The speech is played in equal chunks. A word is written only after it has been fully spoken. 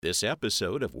This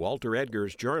episode of Walter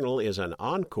Edgar's Journal is an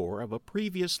encore of a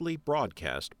previously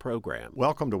broadcast program.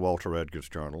 Welcome to Walter Edgar's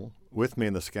Journal. With me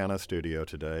in the SCANA studio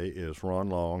today is Ron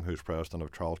Long, who's president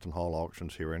of Charlton Hall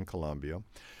Auctions here in Columbia.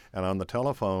 And on the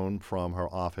telephone from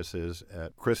her offices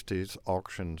at Christie's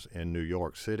Auctions in New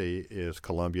York City is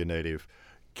Columbia native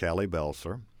Callie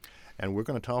Belser. And we're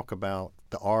going to talk about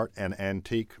the art and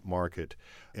antique market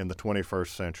in the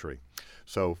 21st century.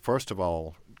 So first of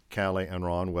all, Callie and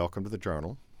Ron, welcome to the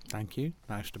Journal. Thank you.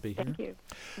 Nice to be here. Thank you.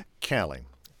 Callie,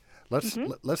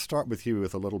 let's start with you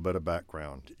with a little bit of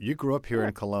background. You grew up here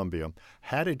in Columbia.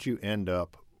 How did you end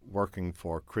up working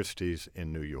for Christie's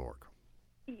in New York?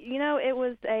 You know, it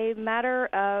was a matter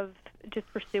of just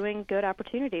pursuing good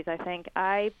opportunities, I think.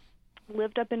 I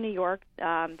lived up in New York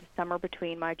the summer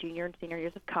between my junior and senior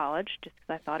years of college, just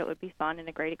because I thought it would be fun and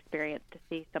a great experience to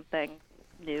see something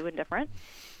new and different.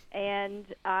 And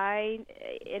I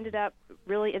ended up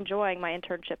really enjoying my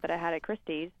internship that I had at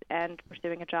Christie's and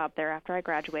pursuing a job there after I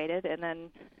graduated. And then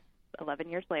 11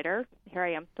 years later, here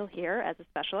I am still here as a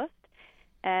specialist.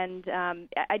 And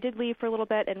I did leave for a little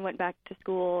bit and went back to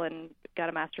school and got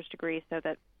a master's degree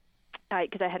because I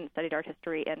hadn't studied art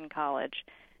history in college.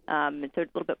 And so a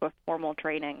little bit of formal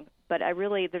training. But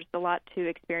there's a lot to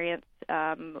experience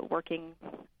working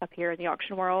up here in the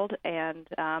auction world, and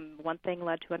one thing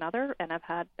led to another, and I've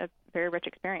had a very rich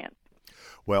experience.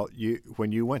 Well,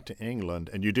 when you went to England,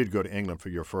 and you did go to England for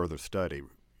your further study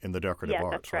in the decorative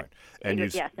arts, that's correct. Right?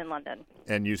 And yes, in London.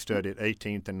 And you studied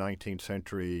 18th and 19th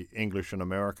century English and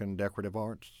American decorative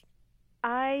arts?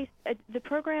 The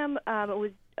program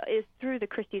is through the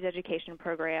Christie's Education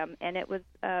Program, and it was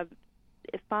a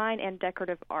fine and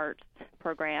decorative arts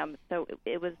program. So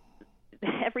it was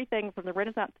everything from the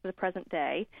Renaissance to the present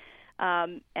day,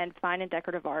 and fine and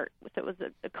decorative art. So it was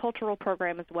a cultural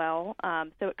program as well.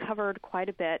 So it covered quite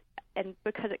a bit, and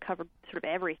because it covered sort of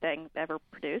everything ever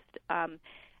produced,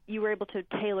 you were able to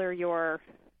tailor your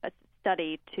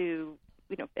study to,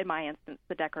 in my instance,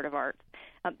 the decorative arts.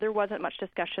 There wasn't much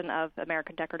discussion of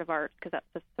American decorative arts because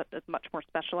that's a much more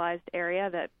specialized area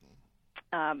that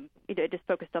it just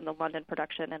focused on the London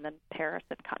production and then Paris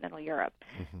and continental Europe,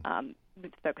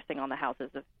 focusing on the houses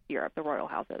of Europe, the royal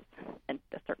houses, in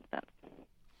a certain sense.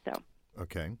 So.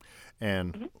 Okay.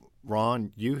 And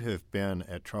Ron, you have been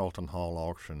at Charlton Hall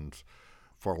Auctions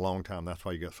for a long time. That's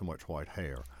why you got so much white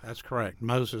hair. That's correct.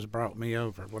 Moses brought me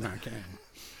over when I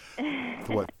came.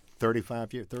 For what,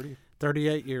 35 years?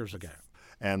 38 years ago.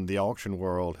 And the auction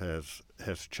world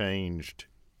has changed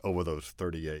over those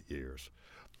 38 years.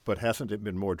 But hasn't it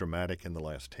been more dramatic in the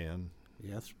last 10?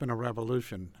 Yeah, it's been a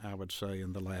revolution, I would say,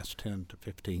 in the last 10 to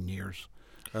 15 years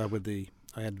with the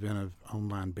advent of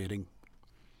online bidding.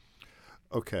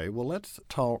 Okay, well, let's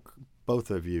talk,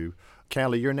 both of you.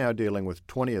 Callie, you're now dealing with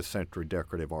 20th century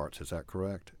decorative arts, is that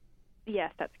correct?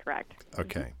 Yes, that's correct.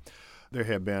 Okay. There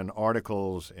have been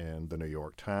articles in the New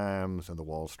York Times and the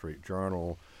Wall Street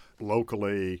Journal,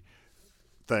 locally,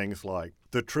 things like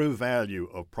the true value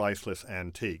of priceless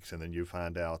antiques, and then you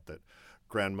find out that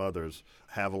grandmother's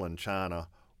Haviland china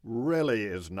really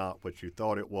is not what you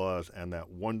thought it was, and that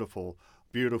wonderful,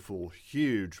 beautiful,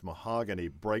 huge mahogany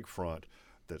break front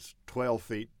that's 12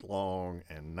 feet long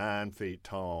and 9 feet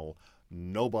tall,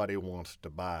 nobody wants to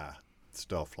buy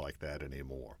stuff like that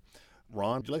anymore.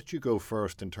 Ron, let you go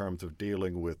first in terms of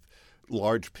dealing with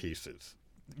large pieces.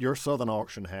 Your Southern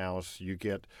auction house, you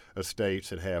get estates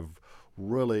that have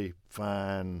really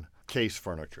fine case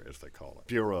furniture, as they call it.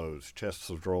 Bureaus, chests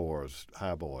of drawers,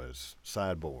 highboys,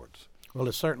 sideboards. Well,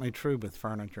 it's certainly true with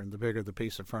furniture, and the bigger the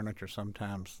piece of furniture,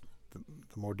 sometimes the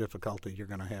more difficulty you're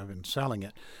going to have in selling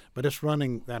it. But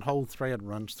that whole thread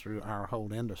runs through our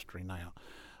whole industry now.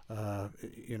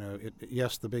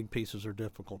 Yes, the big pieces are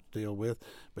difficult to deal with,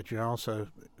 but you're also,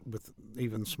 with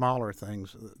even smaller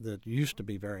things that used to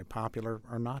be very popular,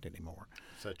 are not anymore.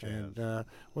 Such as?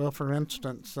 For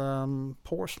instance,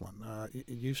 porcelain. It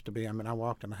used to be, I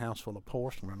walked in a house full of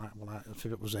porcelain. If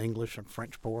it was English and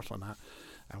French porcelain,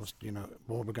 I was,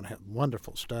 we're going to have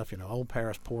wonderful stuff. Old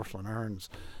Paris porcelain urns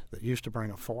that used to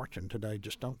bring a fortune today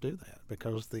just don't do that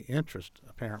because the interest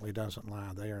apparently doesn't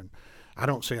lie there. And I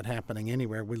don't see it happening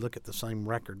anywhere. We look at the same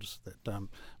records that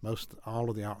all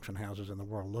of the auction houses in the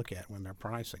world look at when they're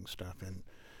pricing stuff, and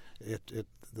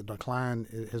the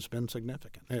decline has been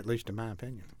significant, at least in my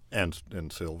opinion. And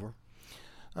silver?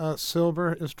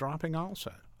 Silver is dropping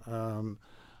also.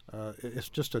 It's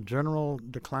just a general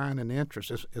decline in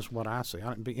interest is what I see.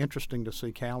 It'd be interesting to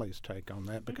see Callie's take on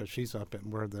that because she's up at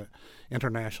where the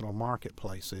international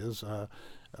marketplace is.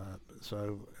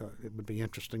 So it would be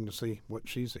interesting to see what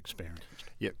she's experienced.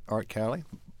 Yeah. All right, Callie,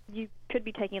 you could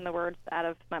be taking the words out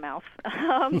of my mouth.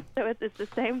 So it's the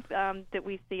same that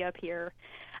we see up here.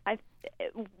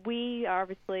 We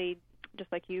obviously,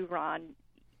 just like you, Ron,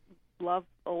 love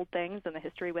old things and the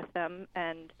history with them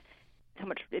and how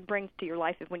much it brings to your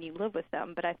life when you live with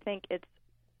them. But I think it's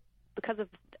because of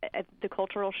the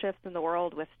cultural shifts in the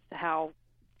world with how,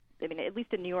 I mean, at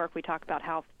least in New York, we talk about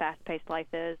how fast-paced life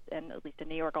is, and at least in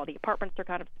New York, all the apartments are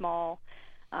kind of small,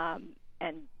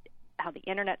 and how the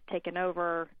Internet's taken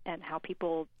over, and how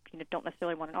people, don't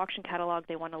necessarily want an auction catalog;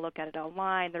 they want to look at it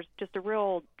online. There's just a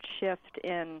real shift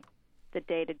in the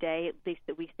day-to-day, at least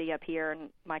that we see up here,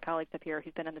 and my colleagues up here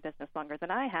who've been in the business longer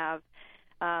than I have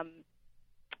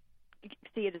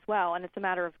see it as well, and it's a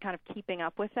matter of kind of keeping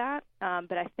up with that.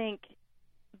 But I think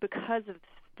because of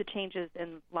the changes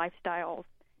in lifestyles,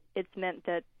 it's meant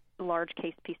that large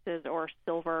case pieces or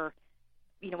silver,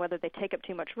 whether they take up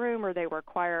too much room or they were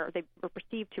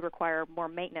perceived to require more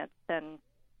maintenance than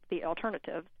the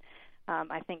alternatives.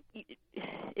 I think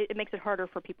it makes it harder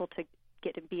for people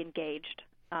to be engaged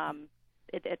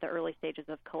at the early stages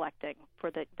of collecting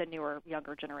for the newer,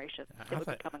 younger generation that would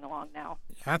be coming along now.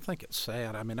 I think it's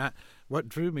sad. I mean, what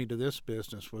drew me to this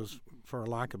business was, for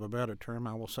lack of a better term,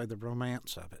 I will say the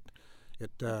romance of it.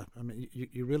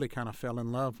 You really kind of fell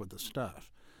in love with the stuff,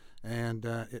 and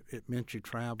it meant you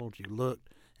traveled, you looked,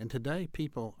 and today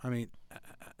people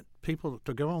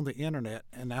to go on the internet,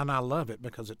 and I love it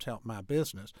because it's helped my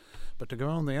business, but to go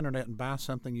on the internet and buy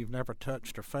something you've never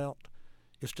touched or felt,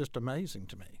 it's just amazing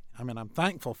to me. I mean, I'm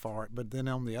thankful for it, but then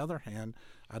on the other hand,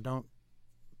 I don't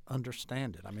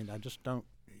understand it. I mean, I just don't,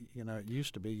 it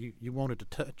used to be you wanted to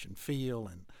touch and feel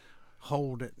and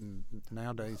hold it, and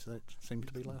nowadays that seems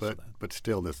to be less of that. But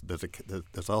still,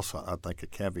 there's also, I think, a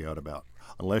caveat about,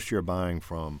 unless you're buying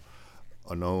from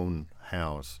a known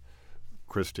house,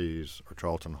 Christie's or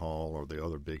Charlton Hall or the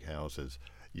other big houses,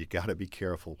 you got to be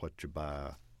careful what you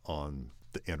buy on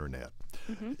the internet.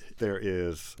 Mm-hmm. There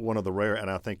is one of the rare, and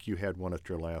I think you had one at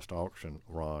your last auction,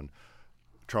 Ron,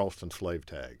 Charleston slave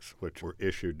tags, which were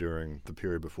issued during the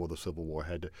period before the Civil War.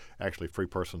 Actually, free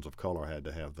persons of color had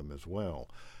to have them as well.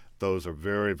 Those are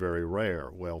very, very rare.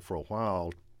 Well, for a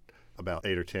while, about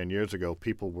 8 or 10 years ago,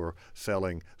 people were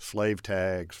selling slave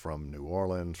tags from New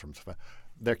Orleans,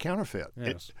 they're counterfeit.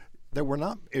 Yes. They were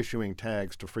not issuing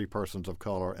tags to free persons of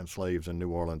color and slaves in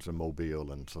New Orleans and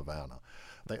Mobile and Savannah.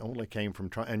 They only came from,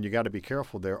 and you got to be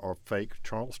careful, there are fake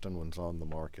Charleston ones on the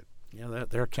market. Yeah,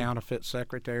 there are counterfeit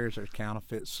secretaries, there's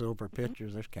counterfeit silver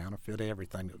pitchers, there's counterfeit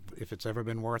everything. If it's ever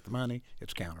been worth money,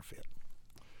 it's counterfeit.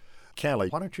 Callie,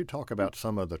 why don't you talk about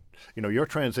some of the, your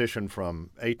transition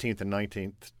from 18th and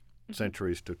 19th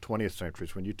centuries to 20th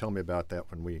centuries. When you told me about that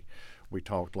when we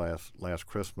talked last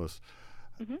Christmas,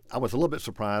 mm-hmm. I was a little bit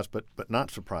surprised, but not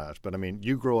surprised. But, I mean,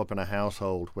 you grew up in a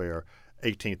household where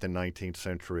 18th and 19th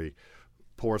century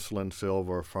porcelain,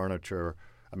 silver, furniture,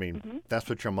 I mean, mm-hmm. that's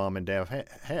what your mom and dad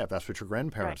have. That's what your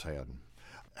grandparents had.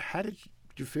 How did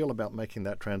you feel about making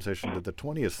that transition to the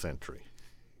 20th century?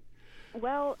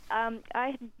 Well, I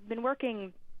had been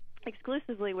working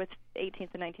exclusively with 18th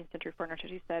and 19th century furniture,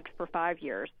 as you said, for 5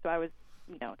 years. So I was,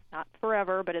 not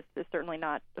forever, but it's certainly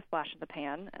not a flash in the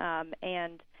pan.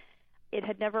 And it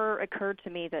had never occurred to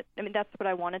me that, that's what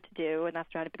I wanted to do, and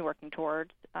that's what I'd been working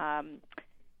towards.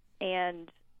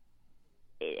 And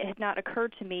it had not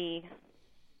occurred to me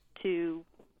to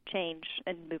change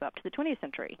and move up to the 20th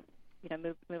century,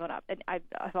 move on up. And I've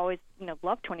always,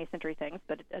 loved 20th century things,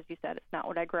 but as you said, it's not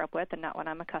what I grew up with and not what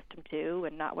I'm accustomed to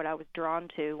and not what I was drawn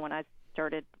to when I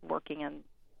started working in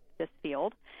this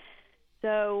field.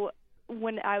 So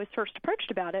when I was first approached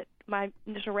about it, my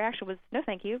initial reaction was, no,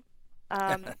 thank you.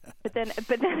 But then,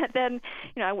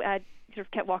 I sort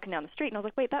of kept walking down the street, and I was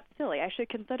like, wait, that's silly. I should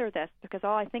consider this, because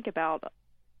not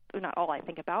all I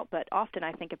think about, but often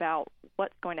I think about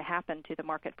what's going to happen to the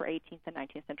market for 18th and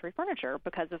 19th century furniture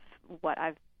because of what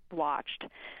I've watched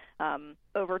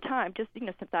over time. Just,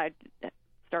 since I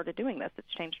started doing this,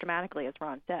 it's changed dramatically, as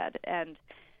Ron said. And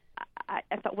I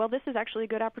thought, well, this is actually a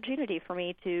good opportunity for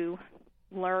me to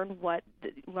learn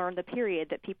the period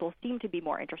that people seem to be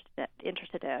more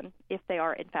interested in, if they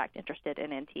are in fact interested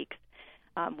in antiques,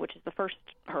 which is the first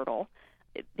hurdle,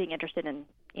 being interested in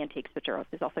antiques, which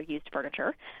is also used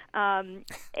furniture. And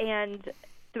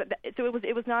so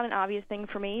it was not an obvious thing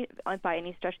for me by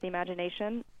any stretch of the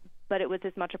imagination, but it was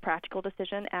as much a practical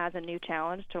decision as a new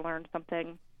challenge to learn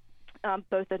something,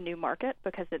 both a new market,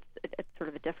 because it's sort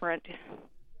of a different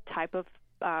type of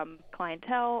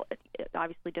clientele,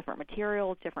 obviously different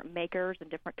materials, different makers, and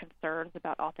different concerns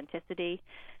about authenticity,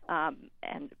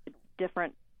 and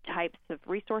different types of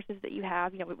resources that you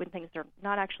have. When things are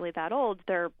not actually that old,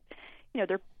 they're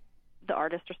the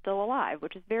artists are still alive,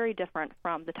 which is very different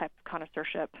from the type of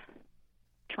connoisseurship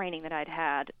training that I'd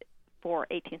had for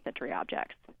 18th century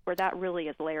objects, where that really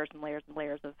is layers and layers and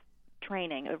layers of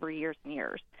training over years and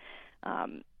years.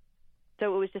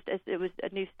 So it was a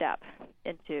new step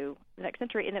into the next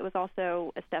century, and it was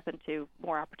also a step into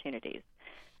more opportunities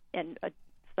and a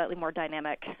slightly more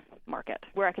dynamic market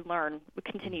where I could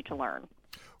continue to learn.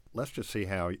 Let's just see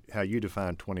how you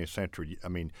define 20th century. I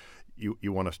mean,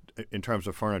 you want to, in terms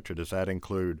of furniture, does that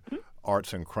include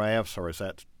arts and crafts, or is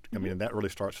that, I mean, that really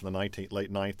starts in the late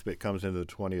 19th, but it comes into the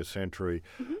 20th century.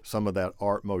 Some of that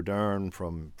art moderne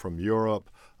from Europe,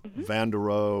 Van der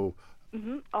Rohe.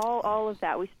 All of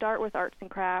that. We start with arts and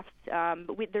crafts.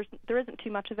 There isn't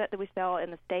too much of it that we sell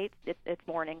in the States. It's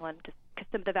more in England, just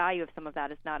because the value of some of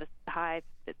that is not as high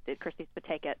that Christie's would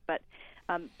take it. But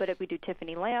if we do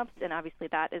Tiffany lamps, and obviously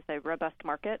that is a robust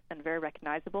market and very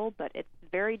recognizable, but it's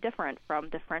very different from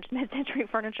the French mid-century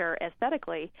furniture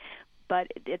aesthetically. But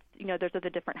it's, those are the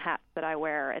different hats that I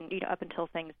wear, and up until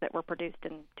things that were produced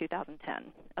in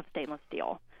 2010 of stainless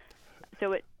steel.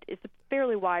 So it's a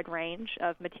fairly wide range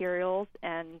of materials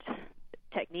and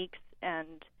techniques and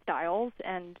styles,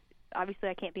 and obviously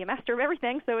I can't be a master of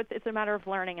everything, so it's a matter of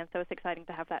learning, and so it's exciting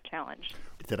to have that challenge.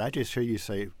 Did I just hear you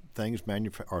say things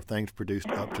produced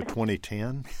up to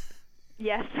 2010?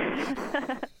 Yes.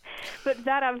 But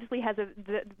that obviously has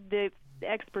the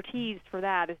expertise for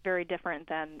that is very different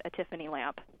than a Tiffany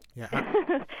lamp. Yeah,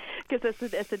 because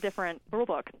it's a different rule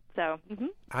book. So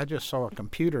I just saw a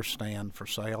computer stand for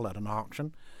sale at an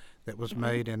auction that was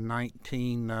made in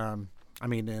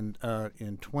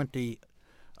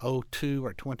 2002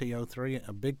 or 2003.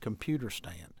 A big computer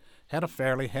stand had a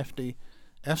fairly hefty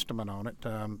estimate on it.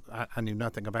 I knew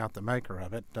nothing about the maker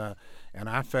of it, and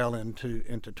I fell into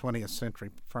 20th century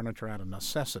furniture out of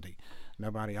necessity.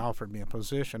 Nobody offered me a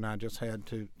position. I just had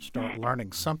to start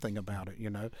learning something about it,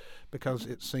 because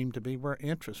it seemed to be where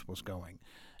interest was going.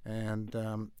 And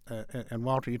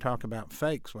Walter, you talk about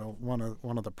fakes. Well, one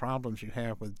of the problems you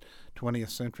have with 20th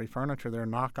century furniture, there are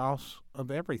knockoffs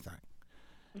of everything,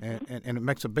 and it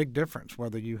makes a big difference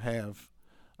whether you have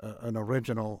an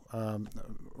original,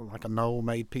 like a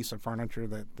Knoll-made piece of furniture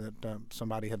that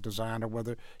somebody had designed, or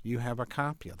whether you have a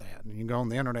copy of that. And you can go on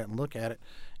the internet and look at it,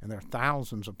 and there are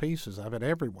thousands of pieces of it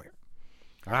everywhere.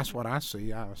 That's what I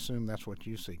see. I assume that's what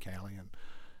you see, Callie.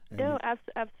 No,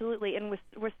 absolutely. And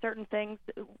with certain things,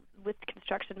 with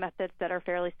construction methods that are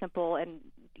fairly simple and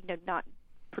not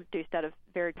produced out of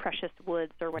very precious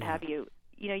woods or what have you,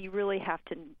 you really have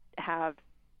to have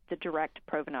the direct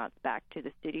provenance back to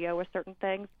the studio with certain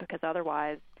things, because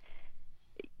otherwise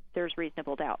there's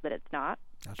reasonable doubt that it's not.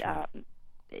 That's right.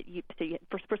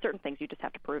 For certain things, you just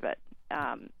have to prove it,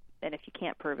 and if you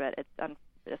can't prove it, it's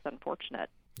unfortunate.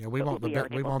 Yeah, we want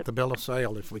the bill of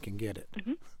sale if we can get it.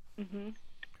 And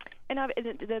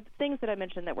the things that I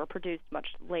mentioned that were produced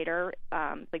much later,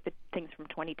 like the things from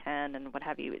 2010 and what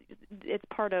have you, it's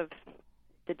part of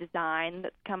the design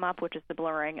that's come up, which is the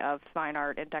blurring of fine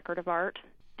art and decorative art.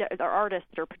 Our artists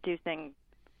are producing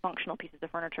functional pieces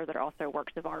of furniture that are also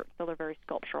works of art, so they're very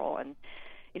sculptural, and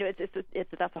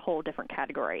that's a whole different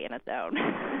category in its own.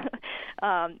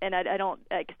 And I don't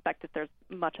expect that there's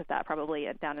much of that probably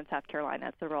down in South Carolina.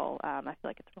 It's a real, I feel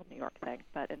like it's a real New York thing,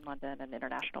 but in London and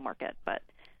international market. But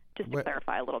just to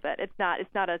clarify a little bit, it's not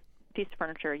a piece of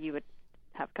furniture you would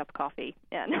have a cup of coffee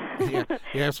in. Yeah,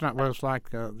 it's not what it's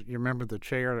like. You remember the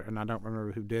chair, and I don't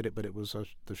remember who did it, but it was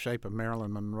the shape of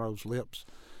Marilyn Monroe's lips.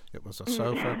 It was a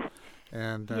sofa.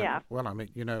 And, well, I mean,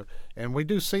 and we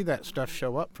do see that stuff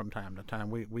show up from time to time.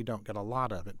 We don't get a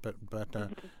lot of it, but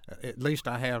at least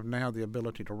I have now the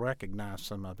ability to recognize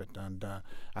some of it. And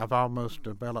I've almost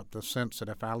developed the sense that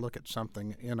if I look at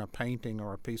something in a painting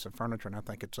or a piece of furniture and I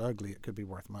think it's ugly, it could be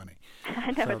worth money.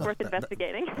 I know, it's worth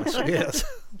investigating. Yes,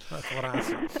 that's what I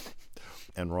see.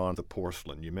 And Ron, the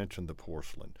porcelain, you mentioned the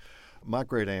porcelain. My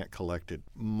great-aunt collected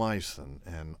Meissen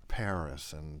and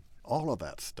Paris and all of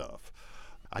that stuff.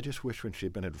 I just wish when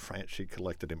she'd been in France, she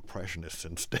collected Impressionists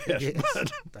instead. Yes,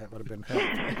 that would have been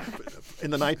helpful.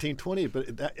 In the 1920s, but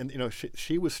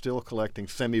she was still collecting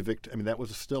that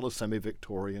was still a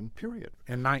semi-Victorian period.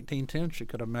 In 1910, she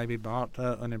could have maybe bought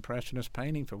an Impressionist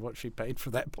painting for what she paid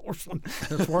for that porcelain.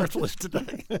 It's worthless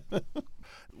today.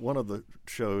 One of the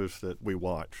shows that we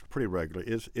watch pretty regularly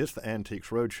is the Antiques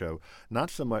Roadshow. Not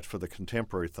so much for the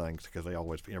contemporary things, because they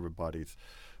always everybody's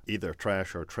either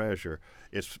trash or treasure.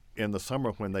 It's in the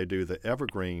summer when they do the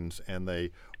evergreens and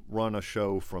they run a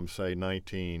show from, say,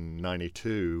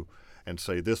 1992 and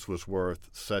say this was worth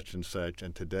such and such,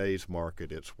 and today's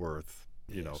market it's worth,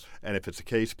 Yes. And if it's a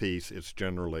case piece, it's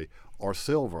generally or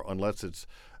silver, unless it's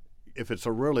if it's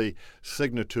a really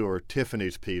signature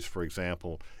Tiffany's piece, for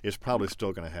example, it's probably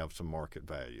still going to have some market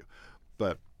value.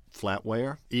 But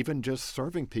flatware, even just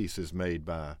serving pieces made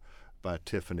by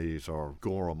Tiffany's or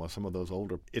Gorham or some of those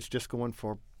older, it's just going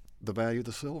for the value of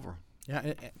the silver.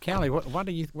 Yeah, Callie, what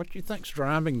do you think's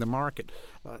driving the market,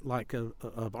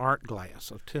 of art glass,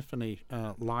 of Tiffany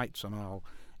lights and all?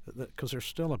 Because there's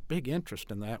still a big interest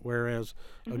in that, whereas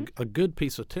a good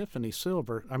piece of Tiffany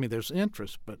silver, I mean, there's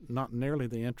interest, but not nearly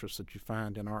the interest that you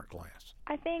find in art glass.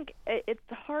 I think it's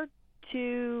hard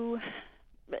to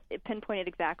pinpoint it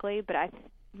exactly, but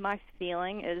my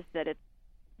feeling is that it's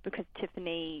because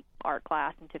Tiffany art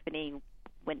glass and Tiffany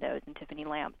windows and Tiffany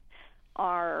lamps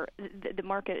the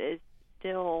market is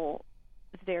still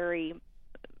very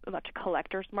much a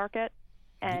collector's market,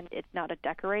 and it's not a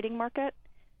decorating market,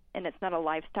 and it's not a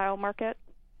lifestyle market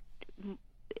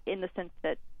in the sense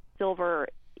that silver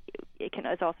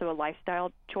is also a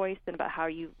lifestyle choice and about how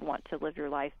you want to live your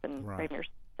life and frame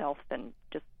yourself, and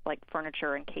just like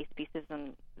furniture and case pieces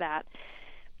and that.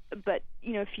 But,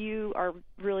 if you are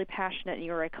really passionate and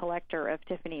you're a collector of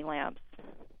Tiffany lamps,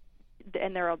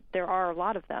 and there are a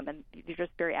lot of them, and you're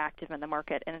just very active in the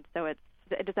market, and so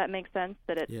does that make sense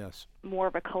that it's more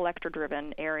of a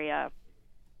collector-driven area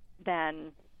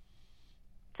than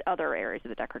other areas of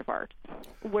the decorative arts,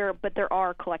 but there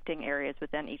are collecting areas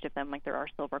within each of them, like there are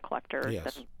silver collectors.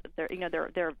 Yes.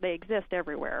 And they exist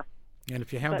everywhere. And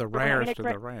if you have the rarest of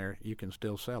the rare, you can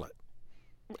still sell it.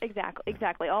 Exactly.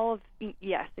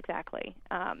 Yes, exactly.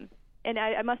 And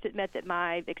I must admit that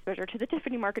my exposure to the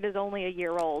Tiffany market is only a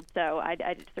year old, so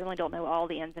I certainly don't know all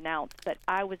the ins and outs. But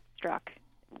I was struck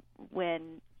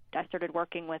when I started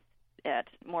working with it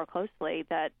more closely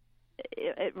that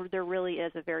there really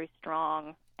is a very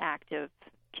strong, active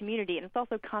community, and it's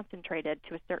also concentrated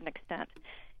to a certain extent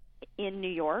in New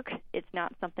York. It's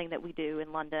not something that we do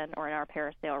in London or in our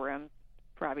Paris sale rooms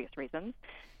for obvious reasons.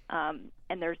 And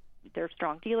there's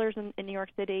strong dealers in New York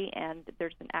City, and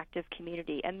there's an active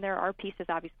community. And there are pieces,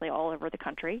 obviously, all over the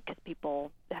country because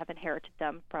people have inherited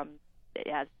them from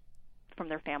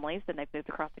their families, and they've moved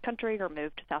across the country or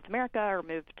moved to South America or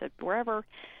moved to wherever.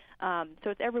 So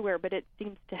it's everywhere, but it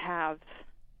seems to have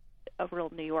a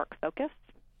real New York focus,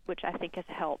 which I think has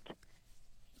helped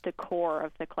the core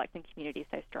of the collecting community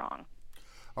stay strong.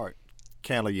 All right.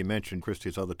 Callie, you mentioned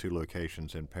Christie's other two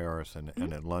locations in Paris and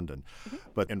in London.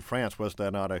 But in France, was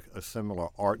there not a similar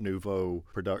Art Nouveau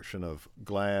production of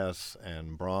glass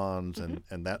and bronze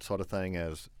and that sort of thing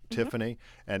as Tiffany?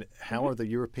 And how are the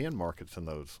European markets in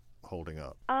those holding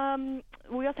up?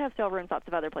 We also have sale rooms lots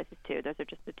of other places, too. Those are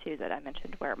just the two that I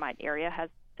mentioned where my area has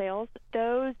sales.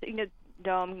 Those,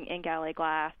 Dome and Gallet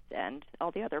glass and all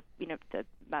the other, the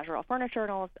Majorelle furniture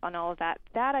and all of that,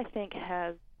 I think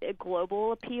has a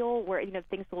global appeal where,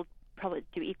 things will probably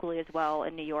do equally as well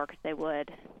in New York as they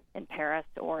would in Paris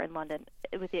or in London,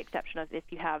 with the exception of if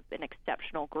you have an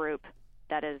exceptional group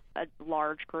that is a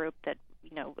large group that,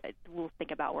 we'll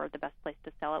think about where the best place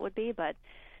to sell it would be. But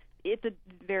it's a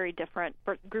very different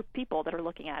group of people that are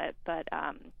looking at it. But,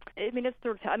 it's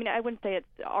sort of, I wouldn't say it's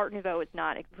Art Nouveau is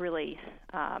not really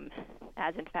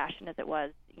as in fashion as it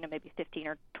was, maybe 15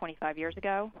 or 25 years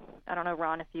ago. I don't know,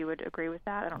 Ron, if you would agree with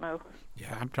that. I don't know.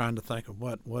 Yeah, I'm trying to think of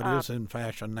what is in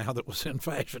fashion now that was in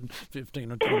fashion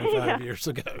 15 or 25 years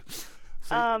ago.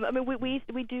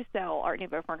 We do sell Art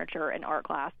Nouveau furniture and art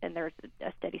glass, and there's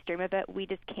a steady stream of it. We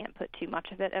just can't put too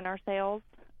much of it in our sales.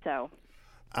 So,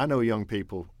 I know young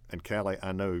people, and Callie,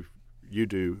 I know you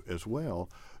do as well,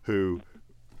 who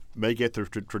may get their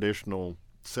traditional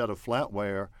set of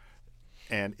flatware,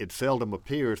 and it seldom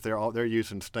appears they're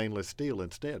using stainless steel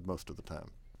instead most of the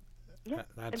time. Yeah,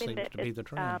 that seems to be the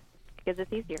trend. Because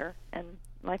it's easier and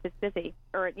life is busy,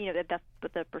 or that's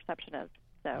what the perception is.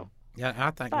 So. Yeah,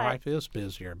 I think life is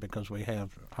busier because we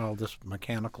have all this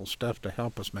mechanical stuff to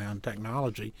help us now in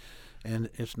technology, and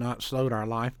it's not slowed our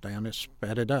life down; it's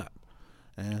sped it up,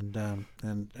 and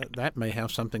that may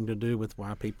have something to do with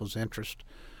why people's interest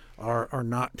are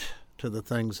not to the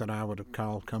things that I would have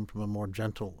called come from a more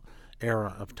gentle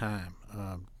era of time,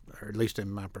 or at least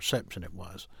in my perception it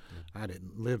was. I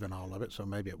didn't live in all of it, so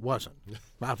maybe it wasn't.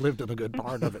 I've lived in a good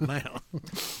part of it now.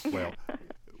 Well,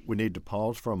 we need to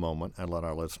pause for a moment and let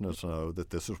our listeners know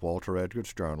that this is Walter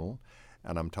Edgar's Journal,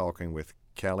 and I'm talking with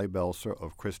Callie Belser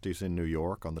of Christie's in New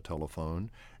York on the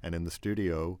telephone, and in the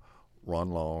studio,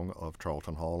 Ron Long of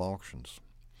Charlton Hall Auctions.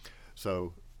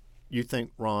 So you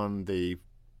think, Ron, the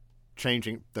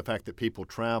fact that people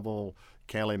travel,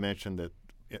 Callie mentioned that,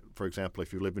 for example,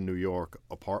 if you live in New York,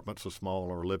 apartments are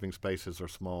smaller, living spaces are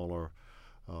smaller,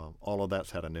 all of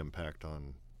that's had an impact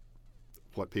on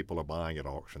what people are buying at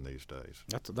auction these days.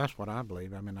 That's what I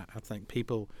believe. I mean, I think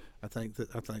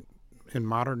in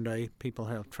modern day people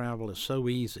have travel is so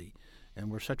easy, and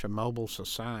we're such a mobile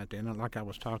society. And like I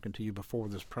was talking to you before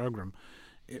this program,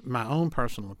 my own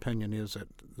personal opinion is that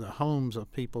the homes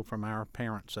of people from our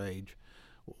parents' age,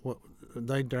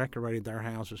 they decorated their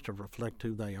houses to reflect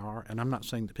who they are. And I'm not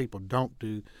saying that people don't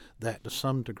do that to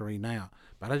some degree now,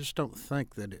 but I just don't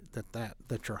think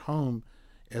that your home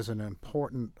is an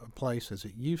important place as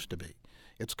it used to be.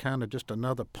 It's kind of just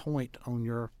another point on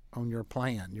your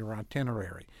plan, your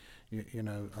itinerary.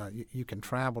 You can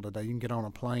travel today. You can get on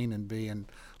a plane and be in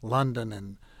London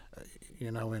and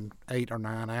in 8 or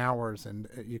 9 hours, and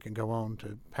you can go on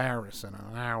to Paris in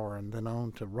an hour and then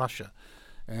on to Russia.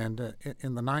 And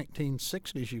in the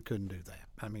 1960s, you couldn't do that.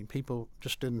 I mean, people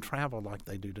just didn't travel like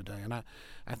they do today. And I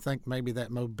think maybe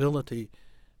that mobility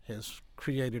has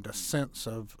created a sense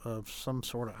of some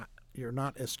sort of, you're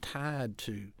not as tied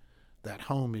to that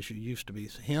home as you used to be.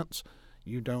 Hence,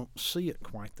 you don't see it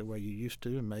quite the way you used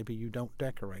to, and maybe you don't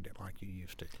decorate it like you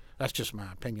used to. That's just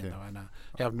my opinion, though, and I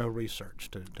have no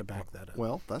research to back that up.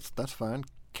 Well, that's fine.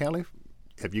 Kelly,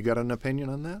 have you got an opinion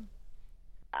on that?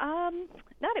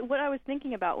 Not what I was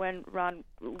thinking about when Ron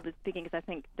was speaking, because I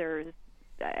think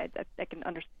I can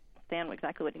understand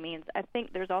exactly what he means. I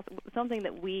think there's also something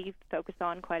that we focus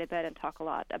on quite a bit and talk a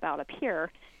lot about up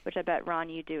here, which I bet, Ron,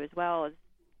 you do as well, is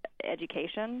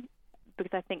education,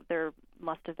 because I think there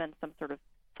must have been some sort of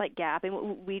slight gap in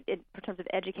terms of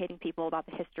educating people about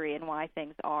the history and why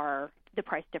things are the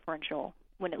price differential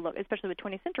when it look, especially with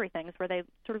 20th century things, where they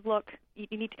sort of look,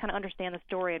 you need to kind of understand the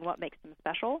story and what makes them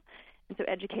special. And so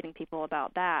educating people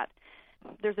about that,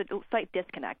 there's a slight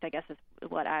disconnect, I guess, is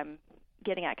what I'm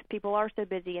getting at, because people are so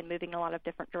busy and moving in a lot of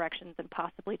different directions and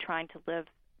possibly trying to live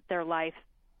their life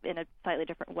in a slightly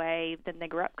different way than they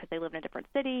grew up because they live in a different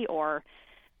city or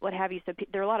what have you. So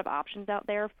there are a lot of options out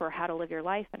there for how to live your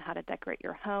life and how to decorate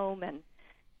your home. And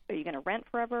are you going to rent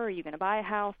forever? Are you going to buy a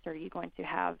house? Are you going to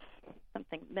have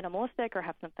something minimalistic or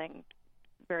have something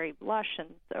very lush and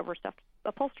overstuffed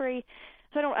upholstery?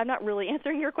 So I'm not really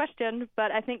answering your question,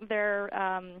 but I think there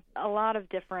are a lot of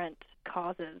different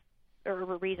causes or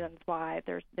reasons why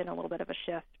there's been a little bit of a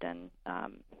shift, and I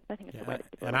think it's the way to do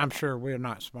it. And I'm sure we're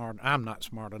not smart. I'm not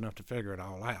smart enough to figure it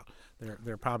all out. There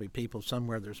are probably people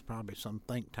somewhere. There's probably some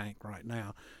think tank right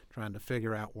now trying to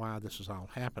figure out why this is all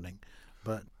happening.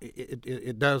 But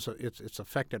it does. It's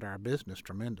affected our business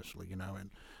tremendously,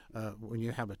 And when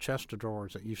you have a chest of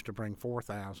drawers that used to bring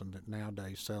 $4,000 that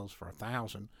nowadays sells for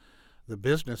 $1,000, the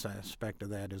business aspect of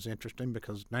that is interesting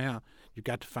because now you've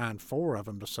got to find 4 of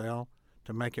them to sell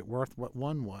to make it worth what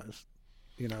one was,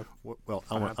 Well,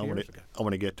 I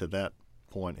want to get to that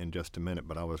point in just a minute,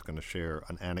 but I was going to share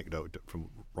an anecdote from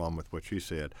Ron with what you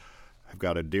said. I've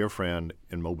got a dear friend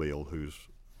in Mobile who's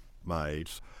my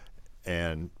age,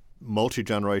 and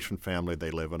multi-generation family.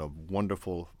 They live in a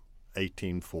wonderful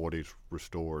 1840s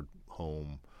restored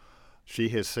home. She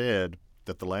has said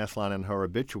that the last line in her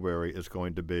obituary is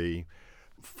going to be,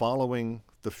 following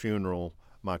the funeral,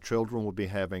 my children will be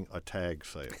having a tag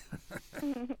sale.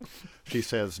 She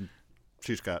says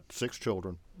she's got 6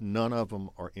 children. None of them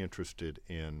are interested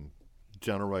in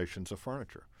generations of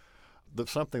furniture.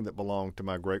 Something that belonged to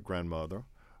my great-grandmother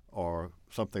or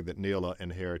something that Neela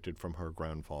inherited from her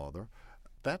grandfather,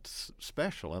 that's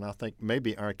special. And I think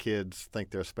maybe our kids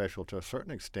think they're special to a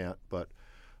certain extent, but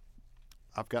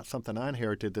I've got something I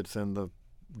inherited that's in the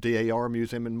DAR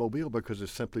Museum in Mobile because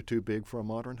it's simply too big for a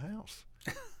modern house.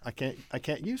 I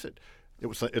can't use it.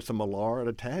 It's a Millard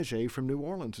Attage from New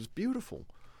Orleans. It's beautiful.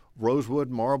 Rosewood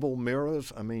marble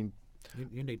mirrors. I mean,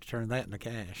 you need to turn that into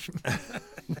cash.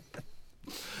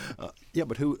 Yeah,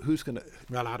 but who's going to?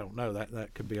 Well, I don't know.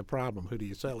 That could be a problem. Who do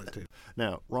you sell it to?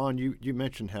 Now, Ron, you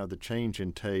mentioned how the change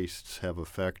in tastes have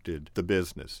affected the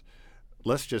business.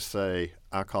 Let's just say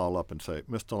I call up and say,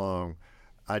 Mr. Long,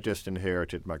 I just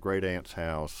inherited my great aunt's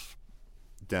house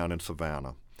down in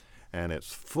Savannah, and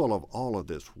it's full of all of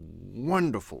this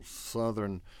wonderful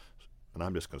Southern, and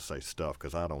I'm just going to say stuff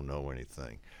because I don't know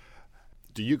anything.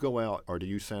 Do you go out or do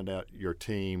you send out your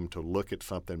team to look at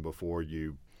something before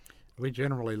you? We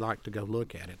generally like to go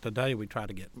look at it. Today we try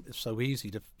to it's so easy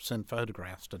to send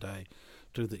photographs today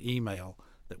to the email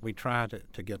that we try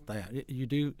to get that. You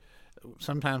do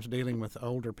sometimes dealing with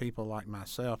older people like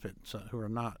myself who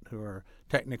are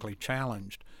technically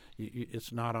challenged.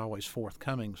 It's not always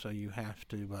forthcoming, so you have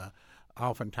to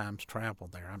oftentimes travel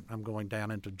there. I'm going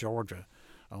down into Georgia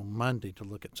on Monday to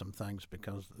look at some things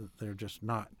because they're just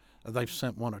not. They've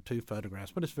sent 1 or 2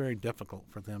 photographs, but it's very difficult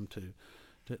for them to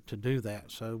do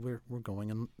that. So we're going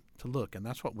in to look, and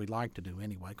that's what we like to do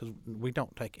anyway, because we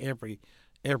don't take every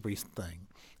everything.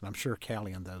 And I'm sure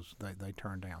Callie and those, they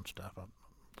turn down stuff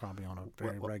probably on a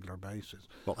very regular basis.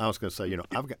 Well, I was going to say,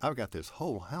 I've got this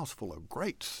whole house full of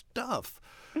great stuff.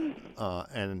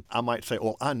 And I might say,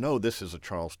 well, I know this is a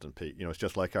Charleston Pete. It's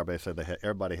just like everybody said,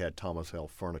 everybody had Thomas L.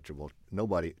 furniture. Well,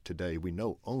 nobody today we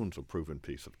know owns a proven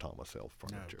piece of Thomas L.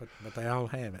 furniture. No, but they all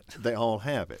have it. They all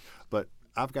have it. But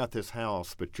I've got this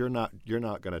house, but you're not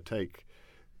going to take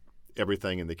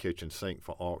everything in the kitchen sink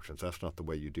for auctions. That's not the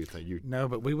way you do things. No,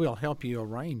 but we will help you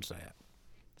arrange that.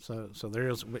 So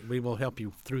we will help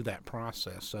you through that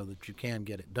process so that you can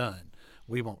get it done.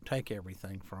 We won't take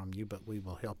everything from you, but we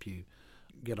will help you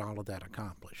get all of that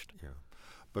accomplished. Yeah,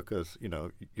 because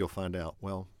you'll find out.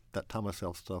 Well, that Thomas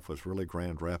L. stuff was really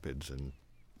Grand Rapids, and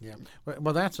yeah.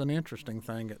 Well, that's an interesting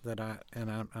thing that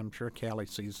I'm sure Callie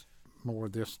sees more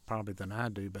of this probably than I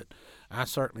do, but I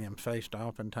certainly am faced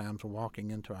oftentimes walking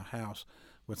into a house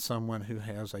with someone who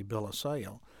has a bill of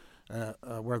sale.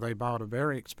 Where they bought a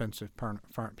very expensive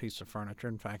piece of furniture.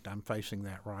 In fact, I'm facing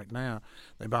that right now.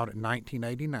 They bought it in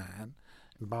 1989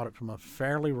 and bought it from a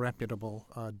fairly reputable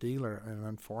dealer, and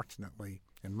unfortunately,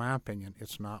 in my opinion,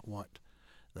 it's not what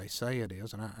they say it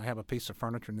is. And I have a piece of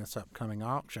furniture in this upcoming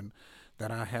auction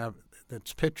that I have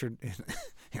that's pictured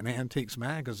in Antiques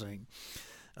Magazine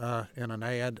in an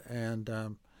ad, and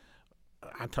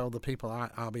I told the people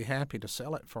I'll be happy to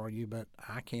sell it for you, but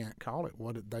I can't call it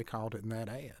what they called it in that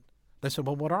ad. They said,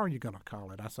 well, what are you going to call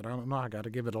it? I said, I don't know. I got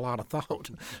to give it a lot of thought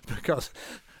because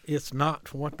it's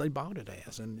not what they bought it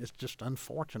as, and it's just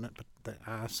unfortunate. But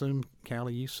I assume,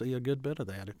 Callie, you see a good bit of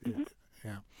that.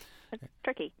 Yeah. It's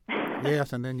tricky.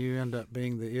 Yes, and then you end up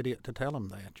being the idiot to tell them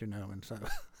that, and so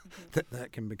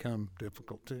that can become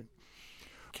difficult too.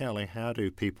 Callie, how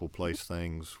do people place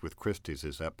things with Christie's?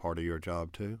 Is that part of your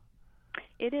job too?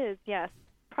 It is, yes.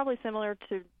 Probably similar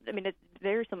to, it's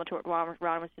very similar to what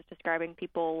Ron was just describing.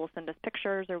 People will send us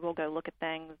pictures or we'll go look at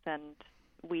things, and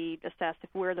we assess if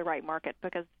we're the right market,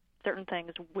 because certain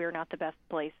things we're not the best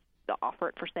place to offer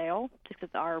it for sale just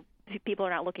because our people are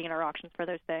not looking at our auctions for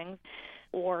those things,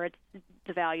 or it's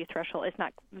the value threshold.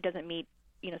 It doesn't meet,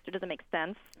 so it doesn't make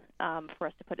sense for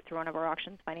us to put it through one of our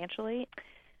auctions financially.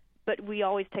 But we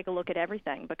always take a look at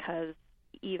everything, because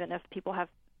even if people have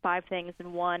 5 things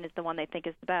and one is the one they think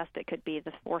is the best, it could be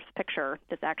the 4th picture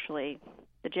that's actually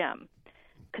the gem,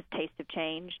 because tastes have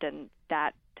changed and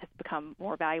that has become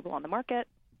more valuable on the market,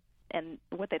 and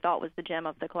what they thought was the gem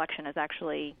of the collection has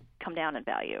actually come down in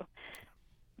value.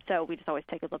 So we just always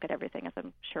take a look at everything, as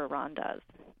I'm sure Ron does.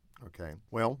 Okay.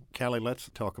 Well, Callie, let's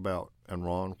talk about, and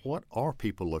Ron, what are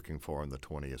people looking for in the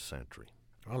 20th century?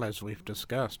 Well, as we've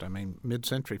discussed,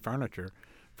 mid-century furniture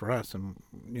for us, and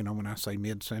when I say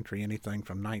mid-century, anything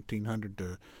from 1900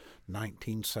 to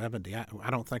 1970. I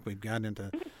don't think we've got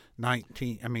into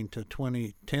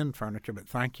 2010 furniture, but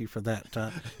thank you for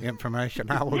that information.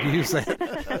 I will use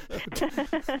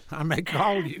that. I may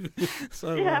call you.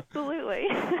 So yeah, absolutely.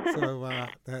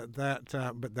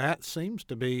 But that seems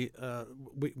to be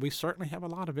we certainly have a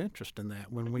lot of interest in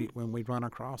that when we run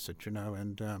across it,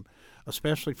 and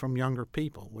especially from younger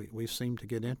people, we seem to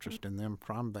get interest in them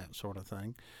from that sort of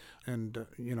thing. And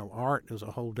art is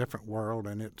a whole different world,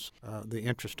 and it's the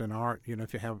interest in art.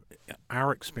 If you have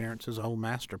our experiences, old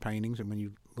master paintings, and when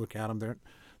you look at them,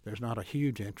 there's not a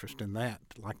huge interest in that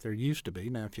like there used to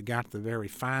be. Now, if you got the very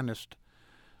finest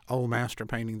old master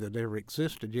painting that ever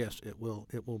existed, yes, it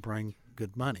will bring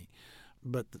good money.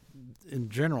 But in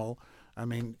general,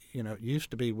 it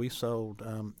used to be we sold.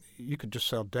 You could just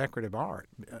sell decorative art.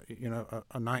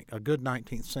 A good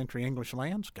 19th century English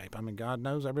landscape. God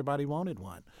knows everybody wanted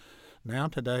one. Now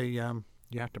today,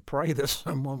 you have to pray that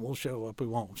someone will show up who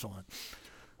wants one.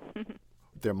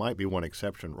 There might be one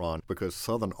exception, Ron, because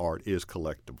Southern art is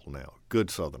collectible now.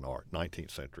 Good Southern art, 19th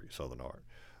century Southern art,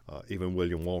 even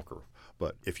William Walker.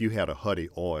 But if you had a Huddy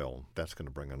oil, that's going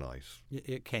to bring a nice.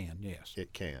 It can, yes.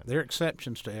 It can. There are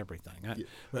exceptions to everything.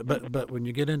 But when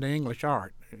you get into English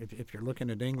art, if you're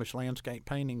looking at English landscape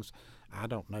paintings, I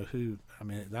don't know who.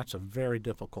 That's a very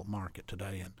difficult market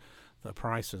today, and the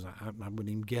prices, I wouldn't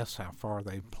even guess how far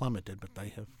they've plummeted, but they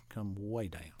have come way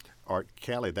down. Art,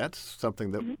 Callie, that's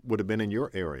something that would have been in your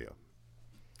area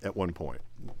at one point,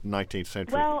 19th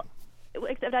century. Well,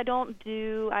 except I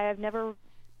have never.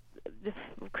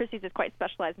 Christie's is quite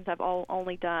specialized since I've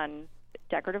only done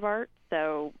decorative art,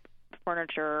 so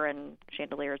furniture and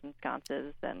chandeliers and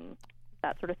sconces and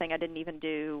that sort of thing. I didn't even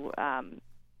do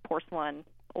porcelain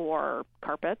or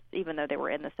carpets, even though they were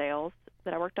in the sales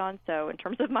that I worked on. So in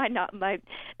terms of my knowledge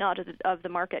of the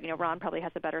market, Ron probably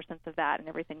has a better sense of that, and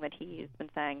everything that he's been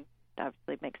saying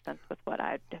obviously makes sense with what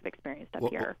I have experienced up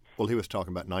here. Well, he was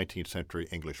talking about 19th century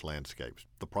English landscapes.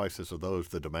 The prices of those,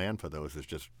 the demand for those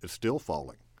is still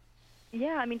falling.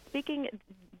 Yeah, I mean, speaking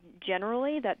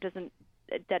generally, that doesn't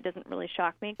really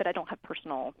shock me, but I don't have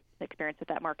personal experience with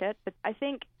that market. But I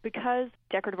think because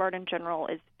decorative art in general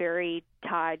is very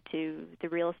tied to the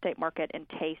real estate market and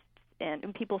tastes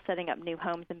and people setting up new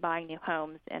homes and buying new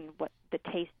homes and what the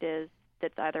taste is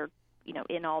that's either,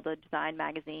 in all the design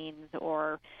magazines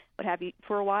or what have you.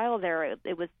 For a while there,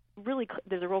 it was really,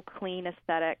 there's a real clean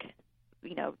aesthetic,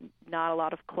 not a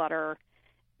lot of clutter,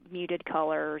 muted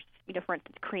colors. For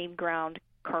instance, cream ground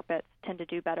carpets tend to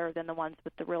do better than the ones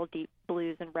with the real deep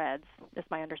blues and reds, is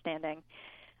my understanding,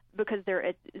 because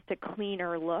it's a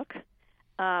cleaner look.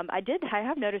 I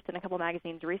have noticed in a couple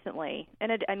magazines recently,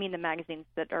 and I mean the magazines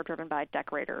that are driven by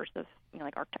decorators of,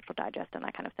 like Architectural Digest and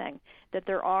that kind of thing, that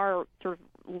there are sort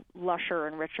of lusher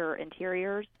and richer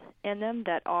interiors in them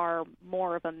that are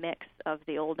more of a mix of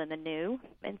the old and the new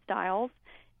in styles,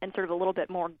 and sort of a little bit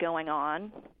more going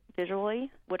on visually,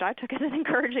 which I took as an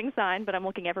encouraging sign, but I'm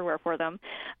looking everywhere for them.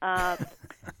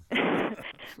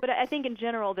 But I think in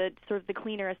general that sort of the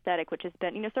cleaner aesthetic, which has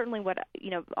been, certainly what,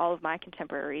 all of my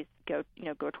contemporaries go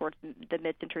towards the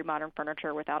mid-century modern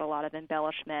furniture without a lot of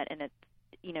embellishment, and it's,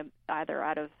 either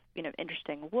out of,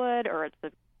 interesting wood, or it's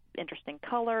an interesting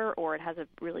color, or it has a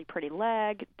really pretty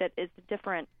leg that is a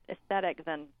different aesthetic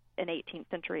than an 18th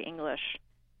century English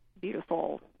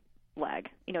beautiful leg.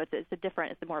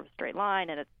 It's more of a straight line,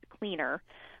 and it's cleaner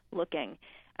looking.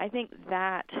 I think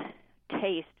that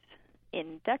taste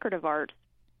in decorative art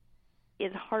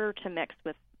is harder to mix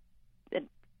with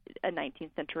a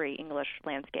 19th century English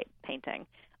landscape painting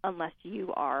unless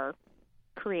you are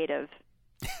creative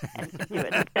and do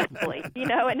it successfully,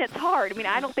 and it's hard. I mean,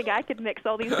 I don't think I could mix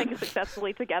all these things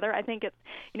successfully together. I think it's,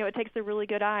 it takes a really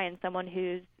good eye and someone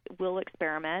who will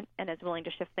experiment and is willing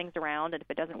to shift things around, and if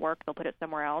it doesn't work, they'll put it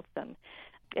somewhere else. And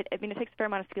it takes a fair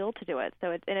amount of skill to do it.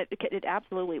 So it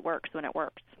absolutely works when it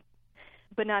works.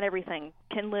 But not everything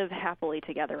can live happily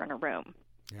together in a room.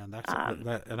 Yeah,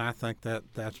 and I think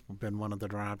that's been one of the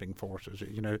driving forces.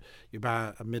 You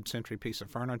buy a mid-century piece of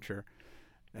furniture,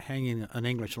 hanging an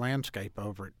English landscape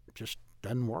over it just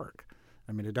doesn't work.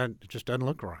 I mean, it just doesn't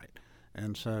look right.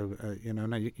 And so,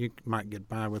 now you might get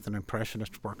by with an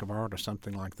impressionist work of art or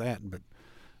something like that,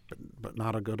 but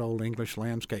not a good old English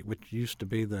landscape, which used to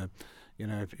be the,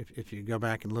 if you go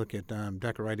back and look at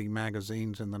decorating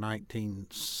magazines in the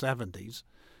 1970s,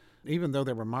 even though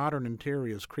there were modern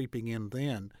interiors creeping in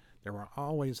then, there were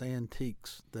always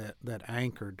antiques that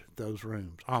anchored those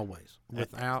rooms, always,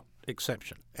 without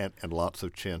exception. And lots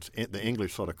of chintz. The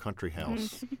English sort of country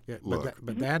house look.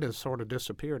 But that has sort of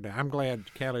disappeared now. I'm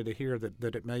glad, Kelly, to hear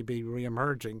that it may be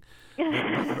reemerging.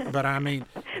 But I mean...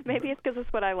 Maybe it's because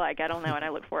it's what I like. I don't know, and I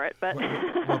look for it. But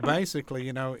well, basically,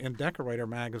 in decorator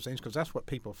magazines, because that's what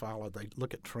people follow. They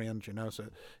look at trends, So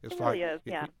it's it really is,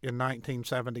 yeah. In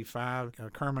 1975,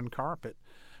 Kerman carpet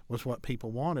was what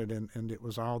people wanted, and it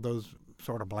was all those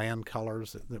sort of bland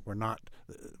colors that were not.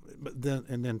 But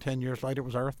then 10 years later, it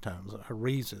was earth tones,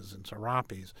 Harises and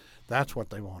Serapis. That's what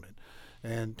they wanted.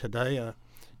 And today, a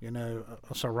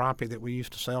Serapi that we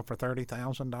used to sell for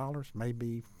 $30,000,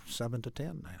 maybe $7 to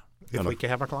 $10 now, if we can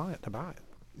have a client to buy it.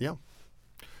 Yeah.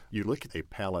 You look at a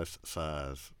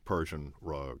palace-size Persian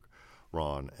rug,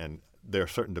 Ron, and there are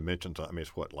certain dimensions. I mean,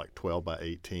 it's like 12 by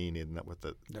 18, isn't that what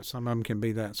some of them can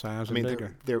be that size and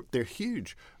bigger. They're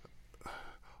huge.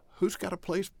 Who's got a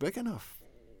place big enough?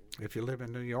 If you live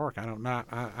in New York, I don't know.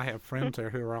 I have friends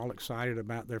there who are all excited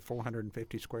about their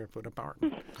 450 square foot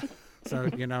apartment. So,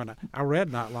 and I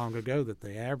read not long ago that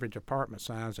the average apartment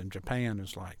size in Japan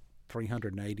is like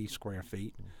 380 square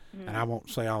feet. Mm-hmm. And I won't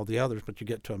say all the others, but you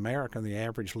get to America, and the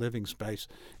average living space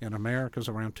in America is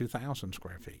around 2,000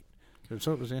 square feet.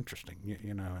 So it was interesting,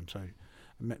 and so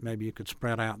maybe you could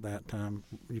spread out that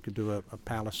you could do a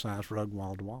palace-sized rug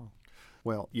wall-to-wall.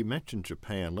 Well, you mentioned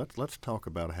Japan. Let's talk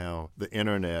about how the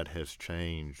Internet has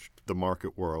changed the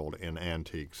market world in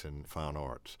antiques and fine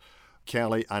arts.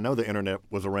 Callie, I know the Internet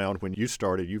was around when you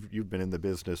started. You've been in the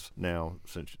business now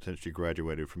since you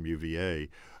graduated from UVA,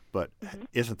 but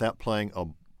isn't that playing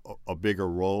a bigger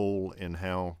role in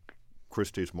how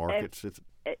Christie's markets?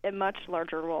 A much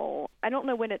larger role. I don't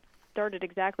know when it started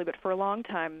exactly, but for a long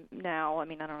time now, I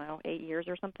mean, I don't know, 8 years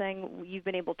or something, you've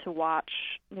been able to watch,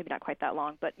 maybe not quite that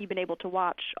long, but you've been able to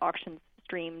watch auctions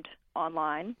streamed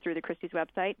online through the Christie's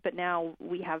website, but now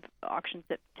we have auctions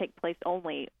that take place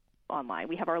only online.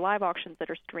 We have our live auctions that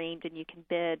are streamed, and you can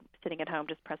bid sitting at home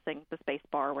just pressing the space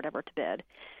bar or whatever to bid.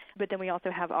 But then we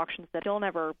also have auctions that still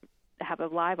never have a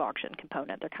live auction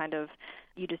component. They're kind of,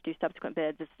 you just do subsequent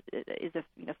bids as if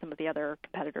some of the other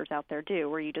competitors out there do,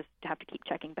 where you just have to keep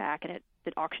checking back, and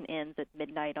the auction ends at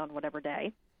midnight on whatever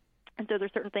day. And so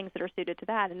there's certain things that are suited to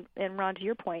that. And Ron, to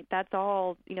your point, that's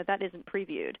all, that isn't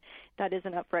previewed. That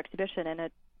isn't up for exhibition,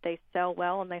 and they sell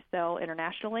well, and they sell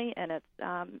internationally, and it's,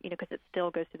 because it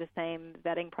still goes through the same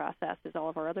vetting process as all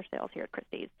of our other sales here at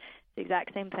Christie's. It's the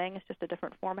exact same thing. It's just a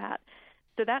different format.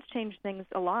 So that's changed things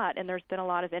a lot, and there's been a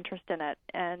lot of interest in it.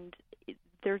 And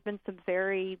there's been some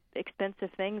very expensive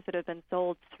things that have been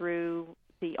sold through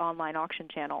the online auction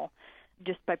channel,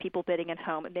 just by people bidding at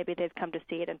home. And maybe they've come to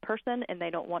see it in person, and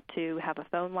they don't want to have a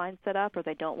phone line set up, or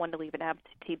they don't want to leave an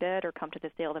absentee bid or come to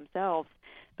the sale themselves.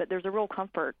 But there's a real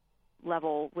comfort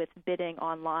level with bidding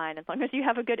online, as long as you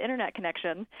have a good internet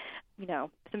connection.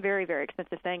 Some very, very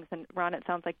expensive things. And Ron, it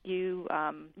sounds like you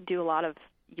do a lot of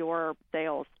your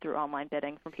sales through online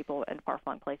bidding from people in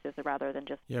far-flung places rather than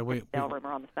just the sale room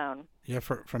or on the phone. Yeah,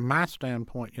 from my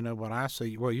standpoint, what I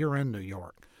see, well, you're in New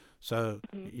York. So,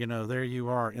 there you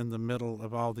are in the middle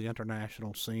of all the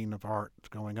international scene of art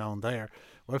going on there.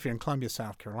 Well, if you're in Columbia,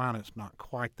 South Carolina, it's not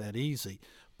quite that easy.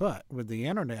 But with the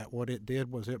Internet, what it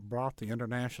did was it brought the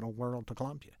international world to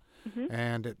Columbia. Mm-hmm.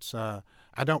 And it's, I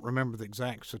don't remember the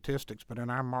exact statistics, but in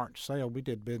our March sale, we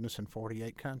did business in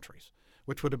 48 countries,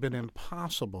 which would have been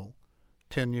impossible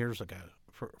 10 years ago.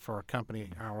 For a company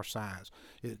our size,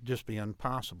 it'd just be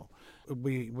impossible.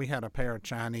 We had a pair of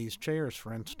Chinese chairs,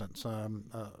 for instance, a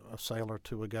sale or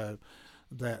two ago,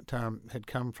 that had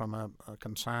come from a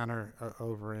consignor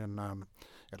over in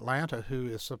Atlanta who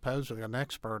is supposedly an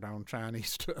expert on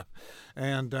Chinese stuff.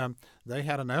 And they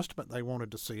had an estimate they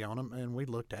wanted to see on them, and we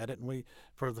looked at it, and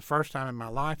for the first time in my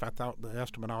life, I thought the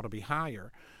estimate ought to be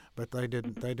higher. But they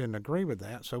didn't agree with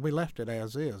that, so we left it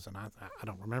as is. And I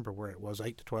don't remember where it was,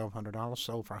 $800 to $1,200,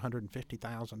 sold for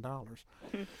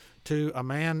 $150,000 to a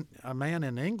man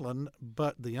in England,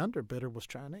 but the underbidder was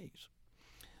Chinese.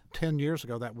 10 years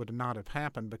ago, that would not have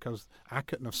happened because I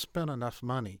couldn't have spent enough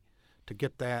money to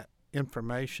get that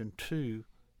information to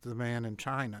the man in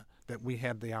China that we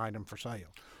had the item for sale.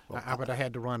 Well, I would have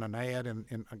had to run an ad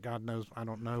in God knows, I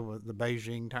don't know, the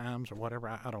Beijing Times or whatever,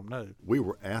 I don't know. We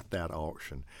were at that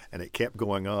auction, and it kept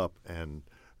going up, and,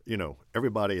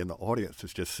 everybody in the audience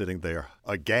is just sitting there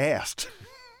aghast.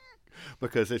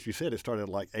 Because, as you said, it started at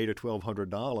like $800 or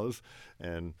 $1,200,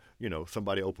 and,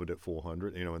 somebody opened at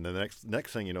 $400, and the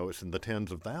next thing you know, it's in the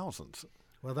tens of thousands.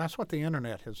 Well, that's what the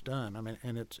Internet has done. I mean,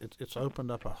 and it's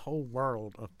opened up a whole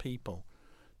world of people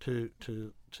to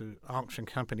auction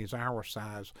companies our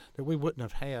size that we wouldn't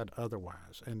have had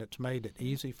otherwise, and it's made it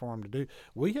easy for them to do.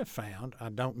 We have found, I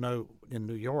don't know, in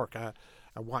New York, I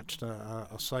watched a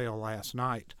sale last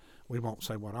night. We won't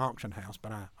say what auction house,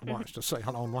 but I watched a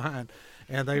sale online,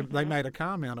 and they made a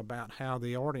comment about how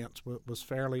the audience was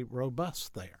fairly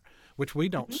robust there, which we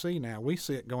don't see now. We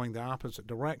see it going the opposite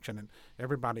direction, and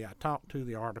everybody I talk to,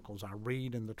 the articles I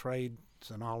read in the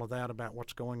trades and all of that about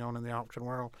what's going on in the auction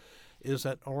world, is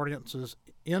that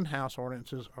in-house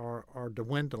audiences are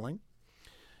dwindling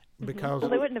because... Well,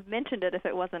 they wouldn't have mentioned it if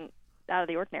it wasn't out of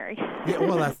the ordinary. Yeah,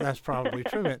 well, that's probably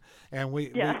true. And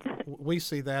we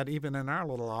see that even in our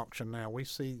little auction now. We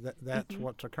see that's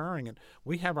what's occurring. And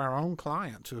we have our own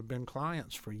clients who have been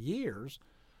clients for years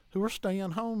who are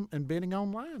staying home and bidding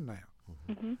online now.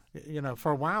 Mm-hmm.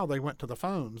 For a while they went to the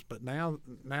phones, but now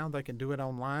they can do it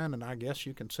online, and I guess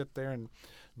you can sit there and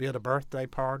be at a birthday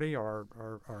party or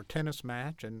a tennis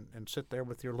match and sit there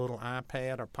with your little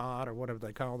iPad or pod or whatever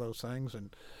they call those things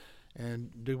and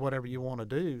do whatever you want to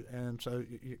do. And so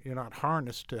you're not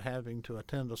harnessed to having to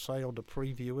attend a sale to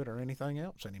preview it or anything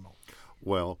else anymore.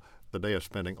 Well, the day of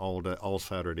spending all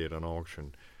Saturday at an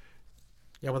auction.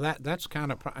 Yeah, well, that's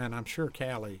kind of, and I'm sure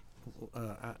Callie,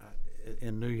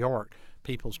 in New York,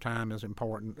 people's time is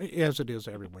important, as it is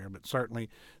everywhere, but certainly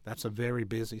that's a very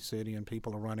busy city and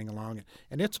people are running along it.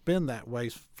 And it's been that way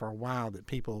for a while, that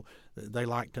people, they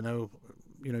like to know,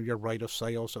 your rate of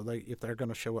sale, so if they're going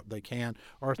to show up, they can,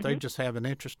 or if they just have an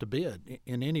interest to bid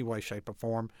in any way, shape, or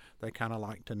form, they kind of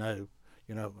like to know,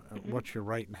 what's your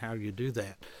rate and how you do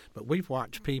that. But we've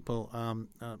watched people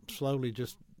slowly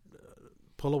just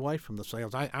pull away from the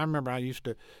sales. I remember I used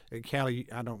to, Callie,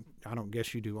 I don't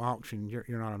guess you do auction. You're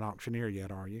not an auctioneer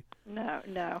yet, are you?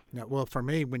 No. Well, for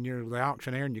me, when you're the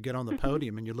auctioneer and you get on the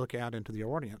podium and you look out into the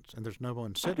audience and there's no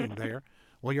one sitting there,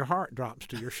 well, your heart drops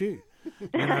to your shoe,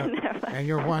 and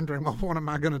you're wondering, well, what am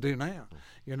I going to do now?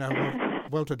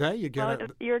 Well, today you get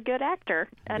up. You're a good actor.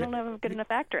 I don't know if I'm a good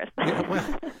enough actress.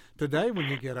 Well, today when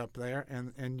you get up there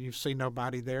and you see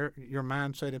nobody there, your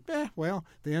mindset is, well,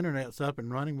 the Internet's up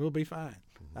and running, we'll be fine.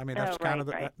 I mean, that's kind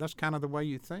of the way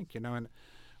you think, And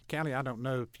Callie, I don't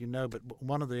know if you know, but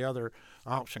one of the other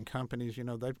auction companies,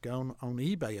 they've gone on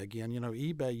eBay again.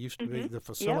 eBay used to be the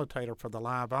facilitator for the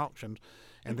live auctions,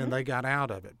 and then they got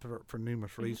out of it for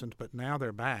numerous reasons, but now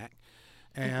they're back.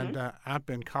 And I've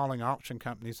been calling auction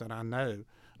companies that I know,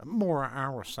 more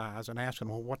our size, and asking,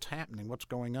 well, what's happening? What's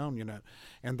going on?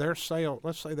 And their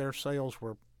let's say their sales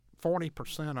were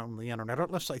 40% on the internet, or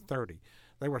let's say 30.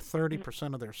 They were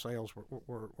 30% of their sales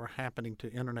were happening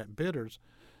to internet bidders.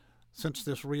 Since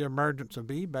this reemergence of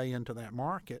eBay into that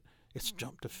market, it's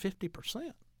jumped to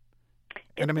 50%.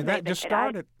 And I mean, that just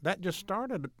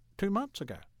started 2 months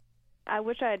ago. I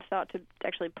wish I had thought to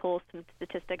actually pull some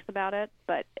statistics about it,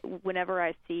 but whenever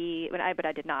I see, but I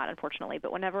did not, unfortunately.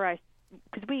 But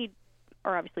because we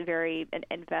are obviously very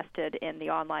invested in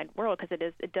the online world, because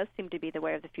it does seem to be the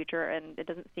way of the future, and it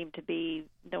doesn't seem to be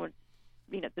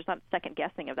there's not second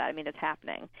guessing of that. I mean, it's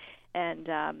happening, and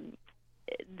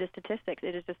the statistics,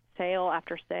 it is just sale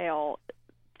after sale,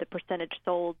 the percentage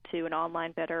sold to an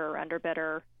online bidder or under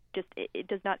bidder, just it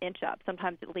does not inch up.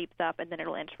 Sometimes it leaps up, and then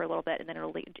it'll inch for a little bit, and then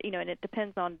it'll leap, and it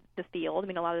depends on the field. I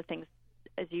mean, a lot of the things,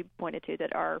 as you pointed to,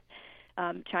 that are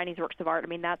Chinese works of art, I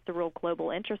mean, that's the real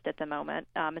global interest at the moment,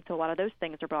 and so a lot of those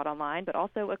things are brought online, but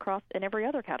also across in every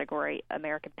other category,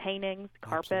 American paintings,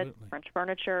 carpet, Absolutely. French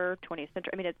furniture, 20th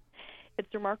century. I mean,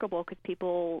 it's remarkable because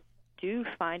people do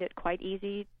find it quite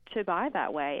easy to buy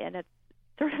that way, and it's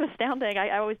sort of astounding.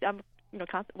 I'm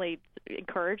constantly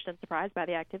encouraged and surprised by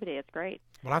the activity. It's great.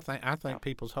 Well, I think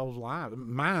people's whole lives,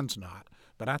 mine's not,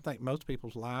 but I think most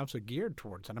people's lives are geared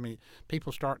towards it. I mean,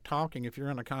 people start talking. If you're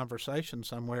in a conversation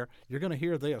somewhere, you're going to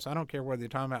hear this. I don't care whether you're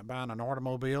talking about buying an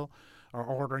automobile or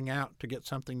ordering out to get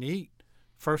something to eat.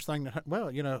 First thing,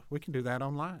 we can do that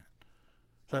online.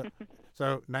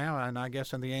 So now, and I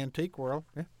guess in the antique world,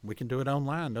 we can do it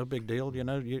online. No big deal.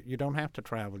 You don't have to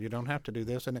travel. You don't have to do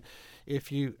this. And I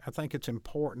think it's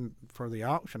important for the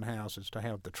auction houses to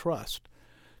have the trust,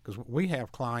 because we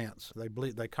have clients.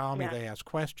 They call me. They ask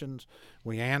questions.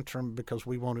 We answer them because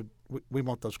we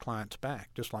want those clients back,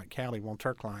 just like Callie wants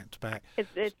her clients back. It's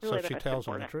really so she tells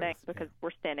them the truth. Thing, because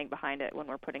we're standing behind it when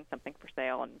we're putting something for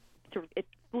sale, and it's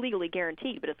legally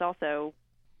guaranteed, but it's also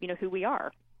who we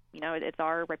are. It's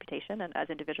our reputation and as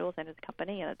individuals and as a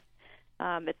company,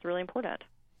 and it's really important.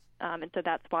 And so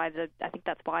that's why I think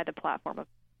that's why the platform of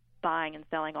buying and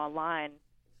selling online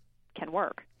can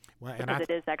work, because it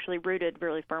is actually rooted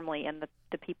really firmly in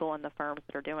the people and the firms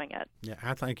that are doing it. Yeah,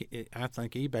 I think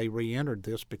eBay re-entered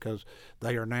this because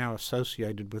they are now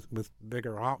associated with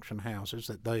bigger auction houses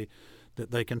that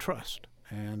they can trust,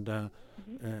 and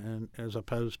as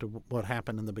opposed to what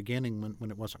happened in the beginning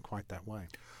when it wasn't quite that way.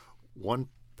 One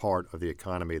part of the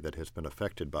economy that has been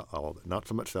affected by not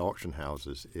so much the auction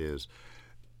houses, is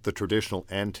the traditional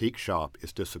antique shop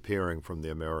is disappearing from the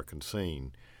American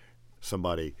scene.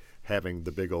 Somebody having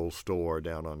the big old store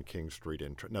down on King Street.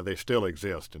 Now, they still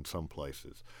exist in some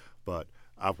places, but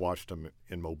I've watched them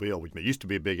in Mobile. It used to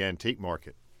be a big antique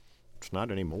market. It's not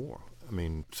anymore. I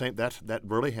mean, that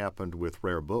really happened with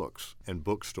rare books and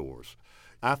bookstores.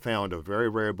 I found a very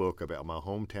rare book about my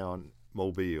hometown,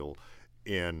 Mobile,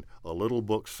 in a little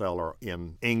bookseller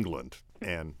in England,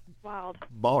 and Wild.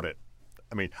 Bought it.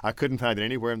 I mean, I couldn't find it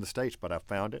anywhere in the States, but I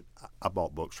found it. I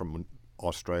bought books from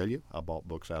Australia. I bought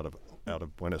books out of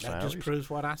Buenos Aires. That just proves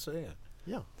what I said.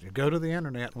 Yeah. You go to the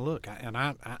internet and look,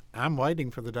 I'm waiting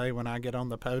for the day when I get on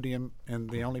the podium and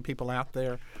the only people out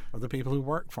there are the people who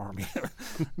work for me.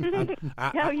 No,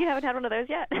 you haven't had one of those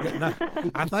yet. No,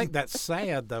 I think that's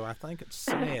sad, though. I think it's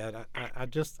sad. I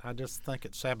just think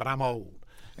it's sad, but I'm old.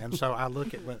 And so I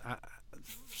look at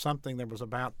something that was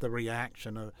about the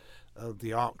reaction of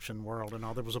the auction world and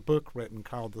all. There was a book written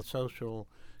called The Social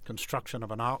Construction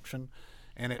of an Auction,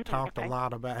 and it talked a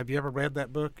lot about. Have you ever read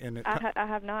that book? And I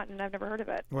have not, and I've never heard of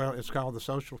it. Well, it's called The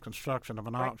Social Construction of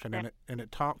an Auction, and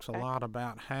it talks a lot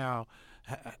about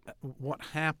what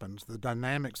happens, the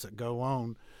dynamics that go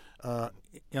on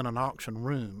in an auction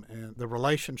room, and the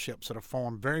relationships that are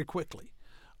formed very quickly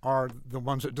are the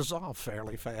ones that dissolve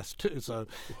fairly fast, too. So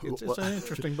it's an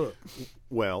interesting book.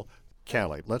 Well,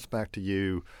 Callie, let's back to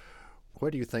you. Where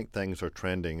do you think things are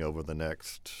trending over the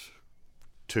next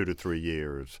 2 to 3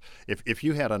 years? If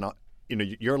you had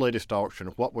your latest auction,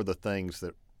 what were the things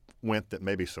that went that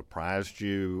maybe surprised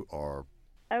you or?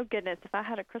 Oh, goodness. If I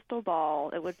had a crystal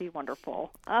ball, it would be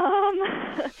wonderful.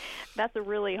 That's a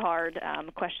really hard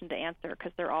question to answer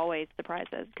because there are always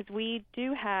surprises. Because we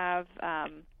do have,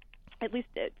 at least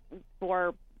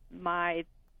for my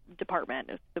department,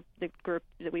 the group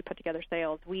that we put together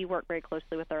sales, we work very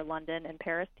closely with our London and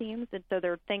Paris teams. And so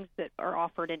there are things that are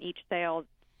offered in each sale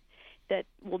that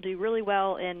will do really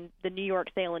well in the New York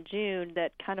sale in June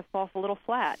that kind of falls a little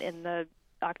flat in the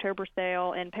October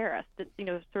sale in Paris. It's,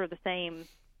 sort of the same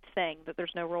thing, that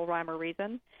there's no real rhyme or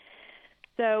reason.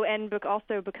 So, and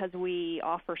also because we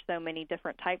offer so many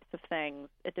different types of things,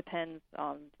 it depends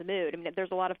on the mood. I mean,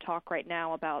 there's a lot of talk right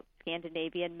now about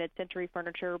Scandinavian mid-century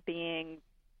furniture being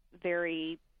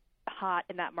very hot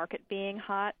and that market being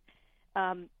hot.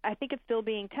 I think it's still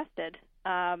being tested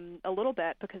a little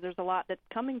bit because there's a lot that's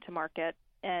coming to market,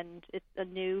 and it's a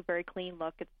new, very clean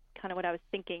look. It's kind of what I was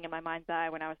thinking in my mind's eye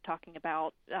when I was talking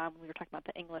about, we were talking about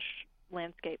the English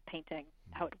landscape painting,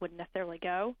 how it wouldn't necessarily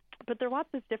go. But there are lots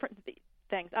of different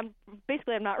things. I'm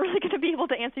not really going to be able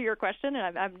to answer your question,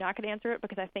 and I'm not going to answer it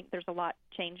because I think there's a lot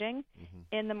changing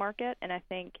in the market. And I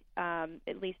think,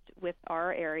 at least with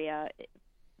our area,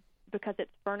 because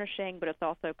it's furnishing, but it's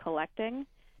also collecting,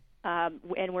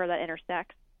 and where that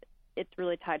intersects, it's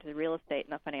really tied to the real estate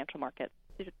and the financial market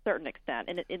to a certain extent,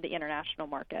 and in the international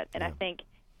market. And I think,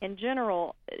 in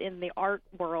general, in the art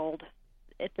world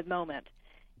at the moment,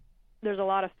 there's a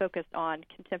lot of focus on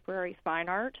contemporary fine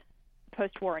art,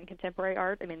 post-war and contemporary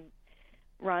art. I mean,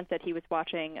 Ron said he was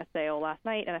watching a sale last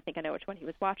night, and I think I know which one he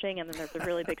was watching. And then there's a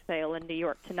really big sale in New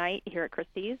York tonight here at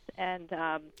Christie's, and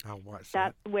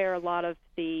that's where a lot of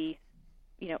the,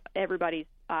 everybody's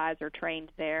eyes are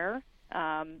trained there,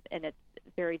 and it's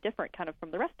very different kind of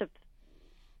from the rest of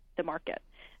the market,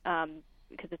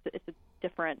 because it's a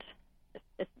different,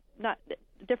 it's not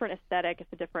a different aesthetic,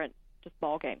 it's a different just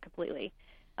ball game completely.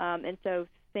 And so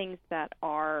things that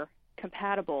are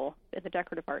compatible in the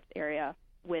decorative arts area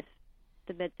with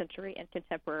the mid-century and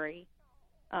contemporary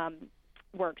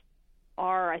works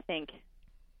are, I think,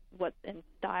 what's in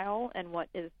style and what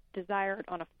is desired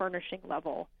on a furnishing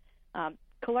level.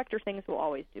 Collector things will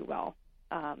always do well,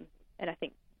 and I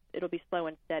think it'll be slow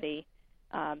and steady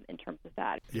in terms of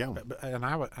that. Yeah, and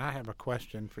I have a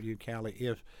question for you,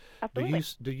 Callie. Absolutely.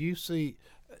 Do you see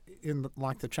in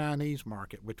the Chinese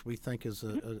market, which we think is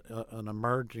an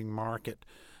emerging market?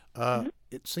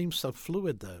 It seems so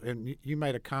fluid, though. And you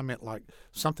made a comment like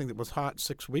something that was hot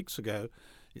 6 weeks ago,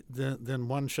 then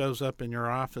one shows up in your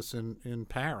office in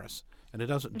Paris, and it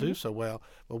doesn't do so well.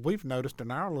 Well, we've noticed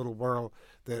in our little world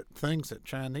that things that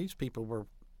Chinese people were,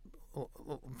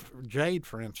 jade,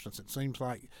 for instance, it seems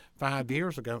like 5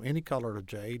 years ago, any color of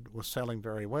jade was selling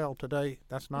very well. Today,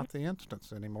 that's not the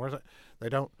instance anymore. They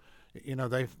don't,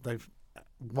 they've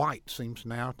white seems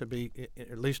now to be,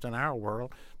 at least in our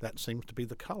world, that seems to be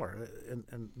the color,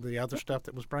 and the other stuff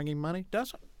that was bringing money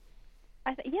doesn't.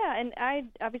 And I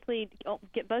obviously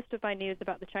get most of my news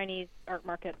about the Chinese art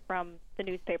market from the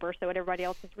newspaper, so what everybody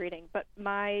else is reading. But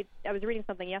I was reading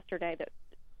something yesterday that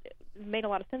made a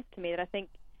lot of sense to me, that I think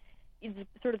is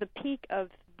sort of the peak of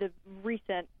the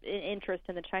recent interest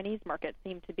in the Chinese market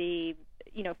seemed to be,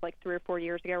 like 3 or 4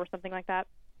 years ago or something like that.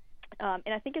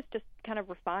 And I think it's just kind of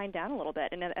refined down a little bit.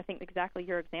 And I think exactly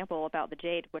your example about the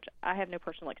jade, which I have no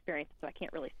personal experience, so I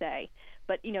can't really say.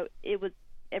 But,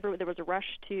 there was a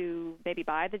rush to maybe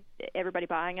everybody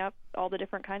buying up all the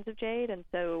different kinds of jade. And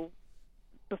so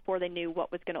before they knew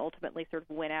what was going to ultimately sort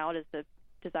of win out as the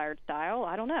desired style,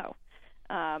 I don't know.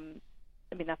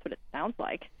 That's what it sounds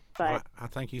like. But I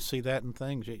think you see that in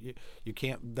things. You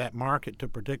can't, that market, to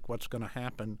predict what's going to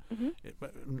happen,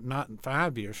 not in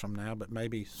 5 years from now, but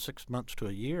maybe 6 months to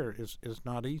a year is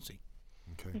not easy.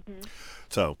 Okay.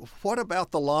 So what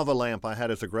about the lava lamp I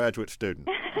had as a graduate student?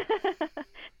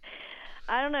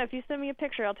 I don't know. If you send me a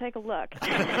picture, I'll take a look.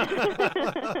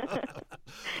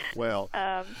 Well,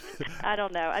 I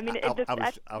don't know. I mean,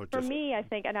 for me, I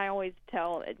think, and I always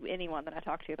tell anyone that I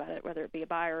talk to about it, whether it be a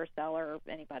buyer or seller or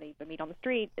anybody I meet on the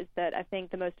street, is that I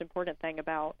think the most important thing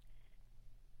about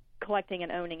collecting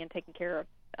and owning and taking care of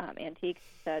antiques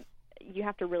is that you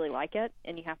have to really like it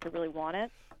and you have to really want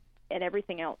it, and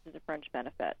everything else is a fringe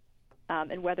benefit.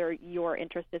 And whether your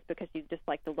interest is because you just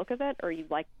like the look of it, or you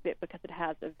like it because it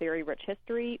has a very rich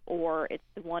history, or it's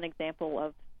the one example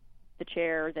of the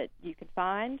chair that you can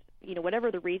find, whatever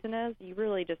the reason is, you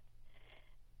really just,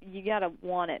 you got to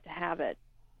want it to have it,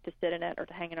 to sit in it or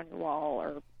to hang it on your wall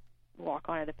or walk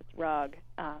on it if it's rug,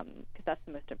 because that's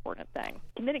the most important thing.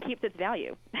 And then it keeps its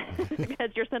value. It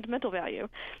has your sentimental value.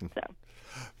 So,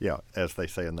 yeah, as they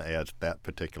say in the ads, that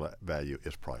particular value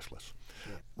is priceless.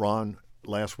 Yeah. Ron,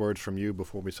 last words from you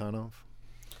before we sign off?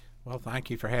 Well,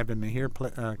 thank you for having me here,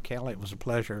 Callie. It was a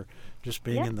pleasure just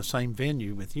being in the same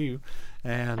venue with you.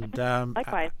 And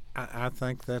likewise. I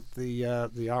think that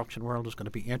the auction world is going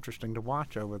to be interesting to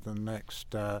watch over the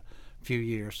next few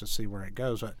years to see where it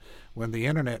goes. When the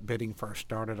internet bidding first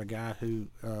started, a guy who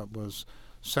was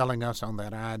selling us on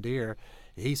that idea,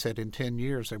 he said in 10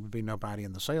 years there would be nobody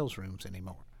in the sales rooms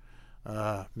anymore.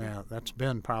 Now, that's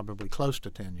been probably close to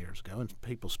 10 years ago, and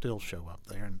people still show up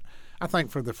there. And I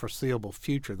think for the foreseeable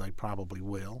future, they probably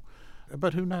will.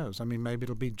 But who knows? I mean, maybe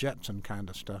it'll be Jetson kind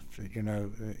of stuff,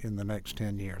 in the next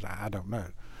 10 years. I don't know.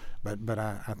 But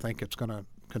I think it's going to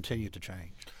continue to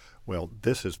change. Well,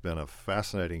 this has been a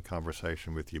fascinating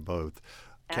conversation with you both.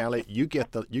 Callie, you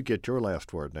get your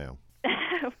last word now.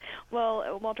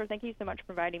 Well, Walter, thank you so much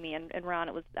for inviting me. And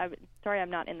Ron, sorry I'm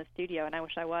not in the studio, and I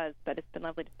wish I was, but it's been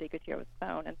lovely to speak with you over the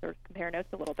phone and sort of compare notes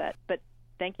a little bit. But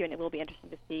thank you, and it will be interesting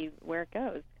to see where it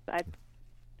goes. I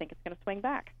think it's going to swing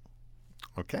back.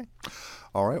 Okay.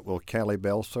 All right. Well, Callie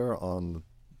Belser on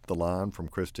the line from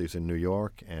Christie's in New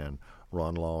York, and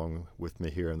Ron Long with me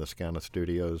here in the SCANA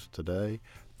studios today.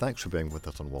 Thanks for being with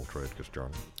us on Walter Edgar's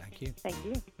Journal. Thank you. Thank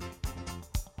you.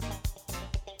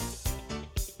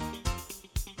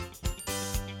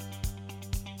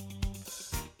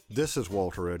 This is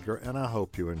Walter Edgar, and I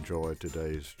hope you enjoyed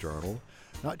today's journal.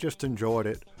 Not just enjoyed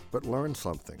it, but learned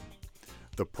something.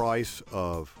 The price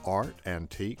of art,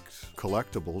 antiques,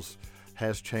 collectibles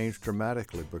has changed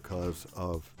dramatically because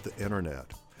of the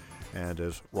internet. And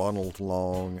as Ronald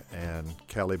Long and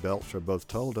Callie Belser both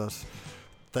told us,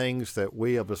 things that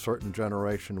we of a certain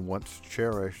generation once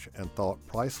cherished and thought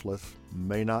priceless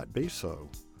may not be so.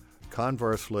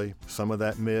 Conversely, some of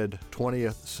that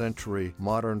mid-20th century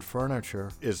modern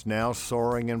furniture is now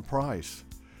soaring in price.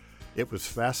 It was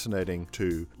fascinating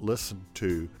to listen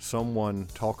to someone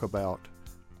talk about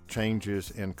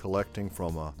changes in collecting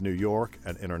from a New York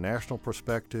and international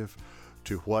perspective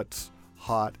to what's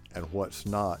hot and what's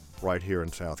not right here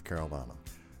in South Carolina.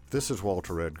 This is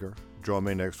Walter Edgar. Join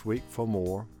me next week for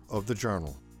more of The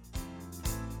Journal.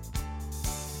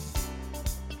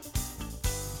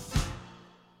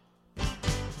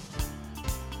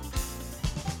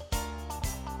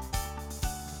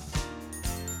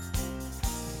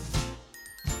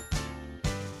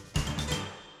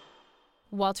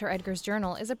 Walter Edgar's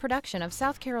Journal is a production of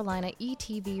South Carolina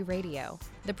ETV Radio.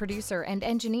 The producer and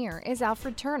engineer is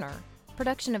Alfred Turner.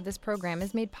 Production of this program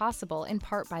is made possible in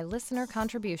part by listener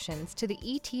contributions to the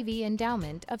ETV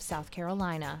Endowment of South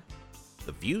Carolina.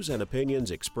 The views and opinions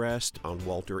expressed on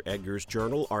Walter Edgar's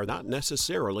Journal are not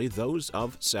necessarily those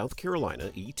of South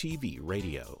Carolina ETV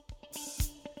Radio.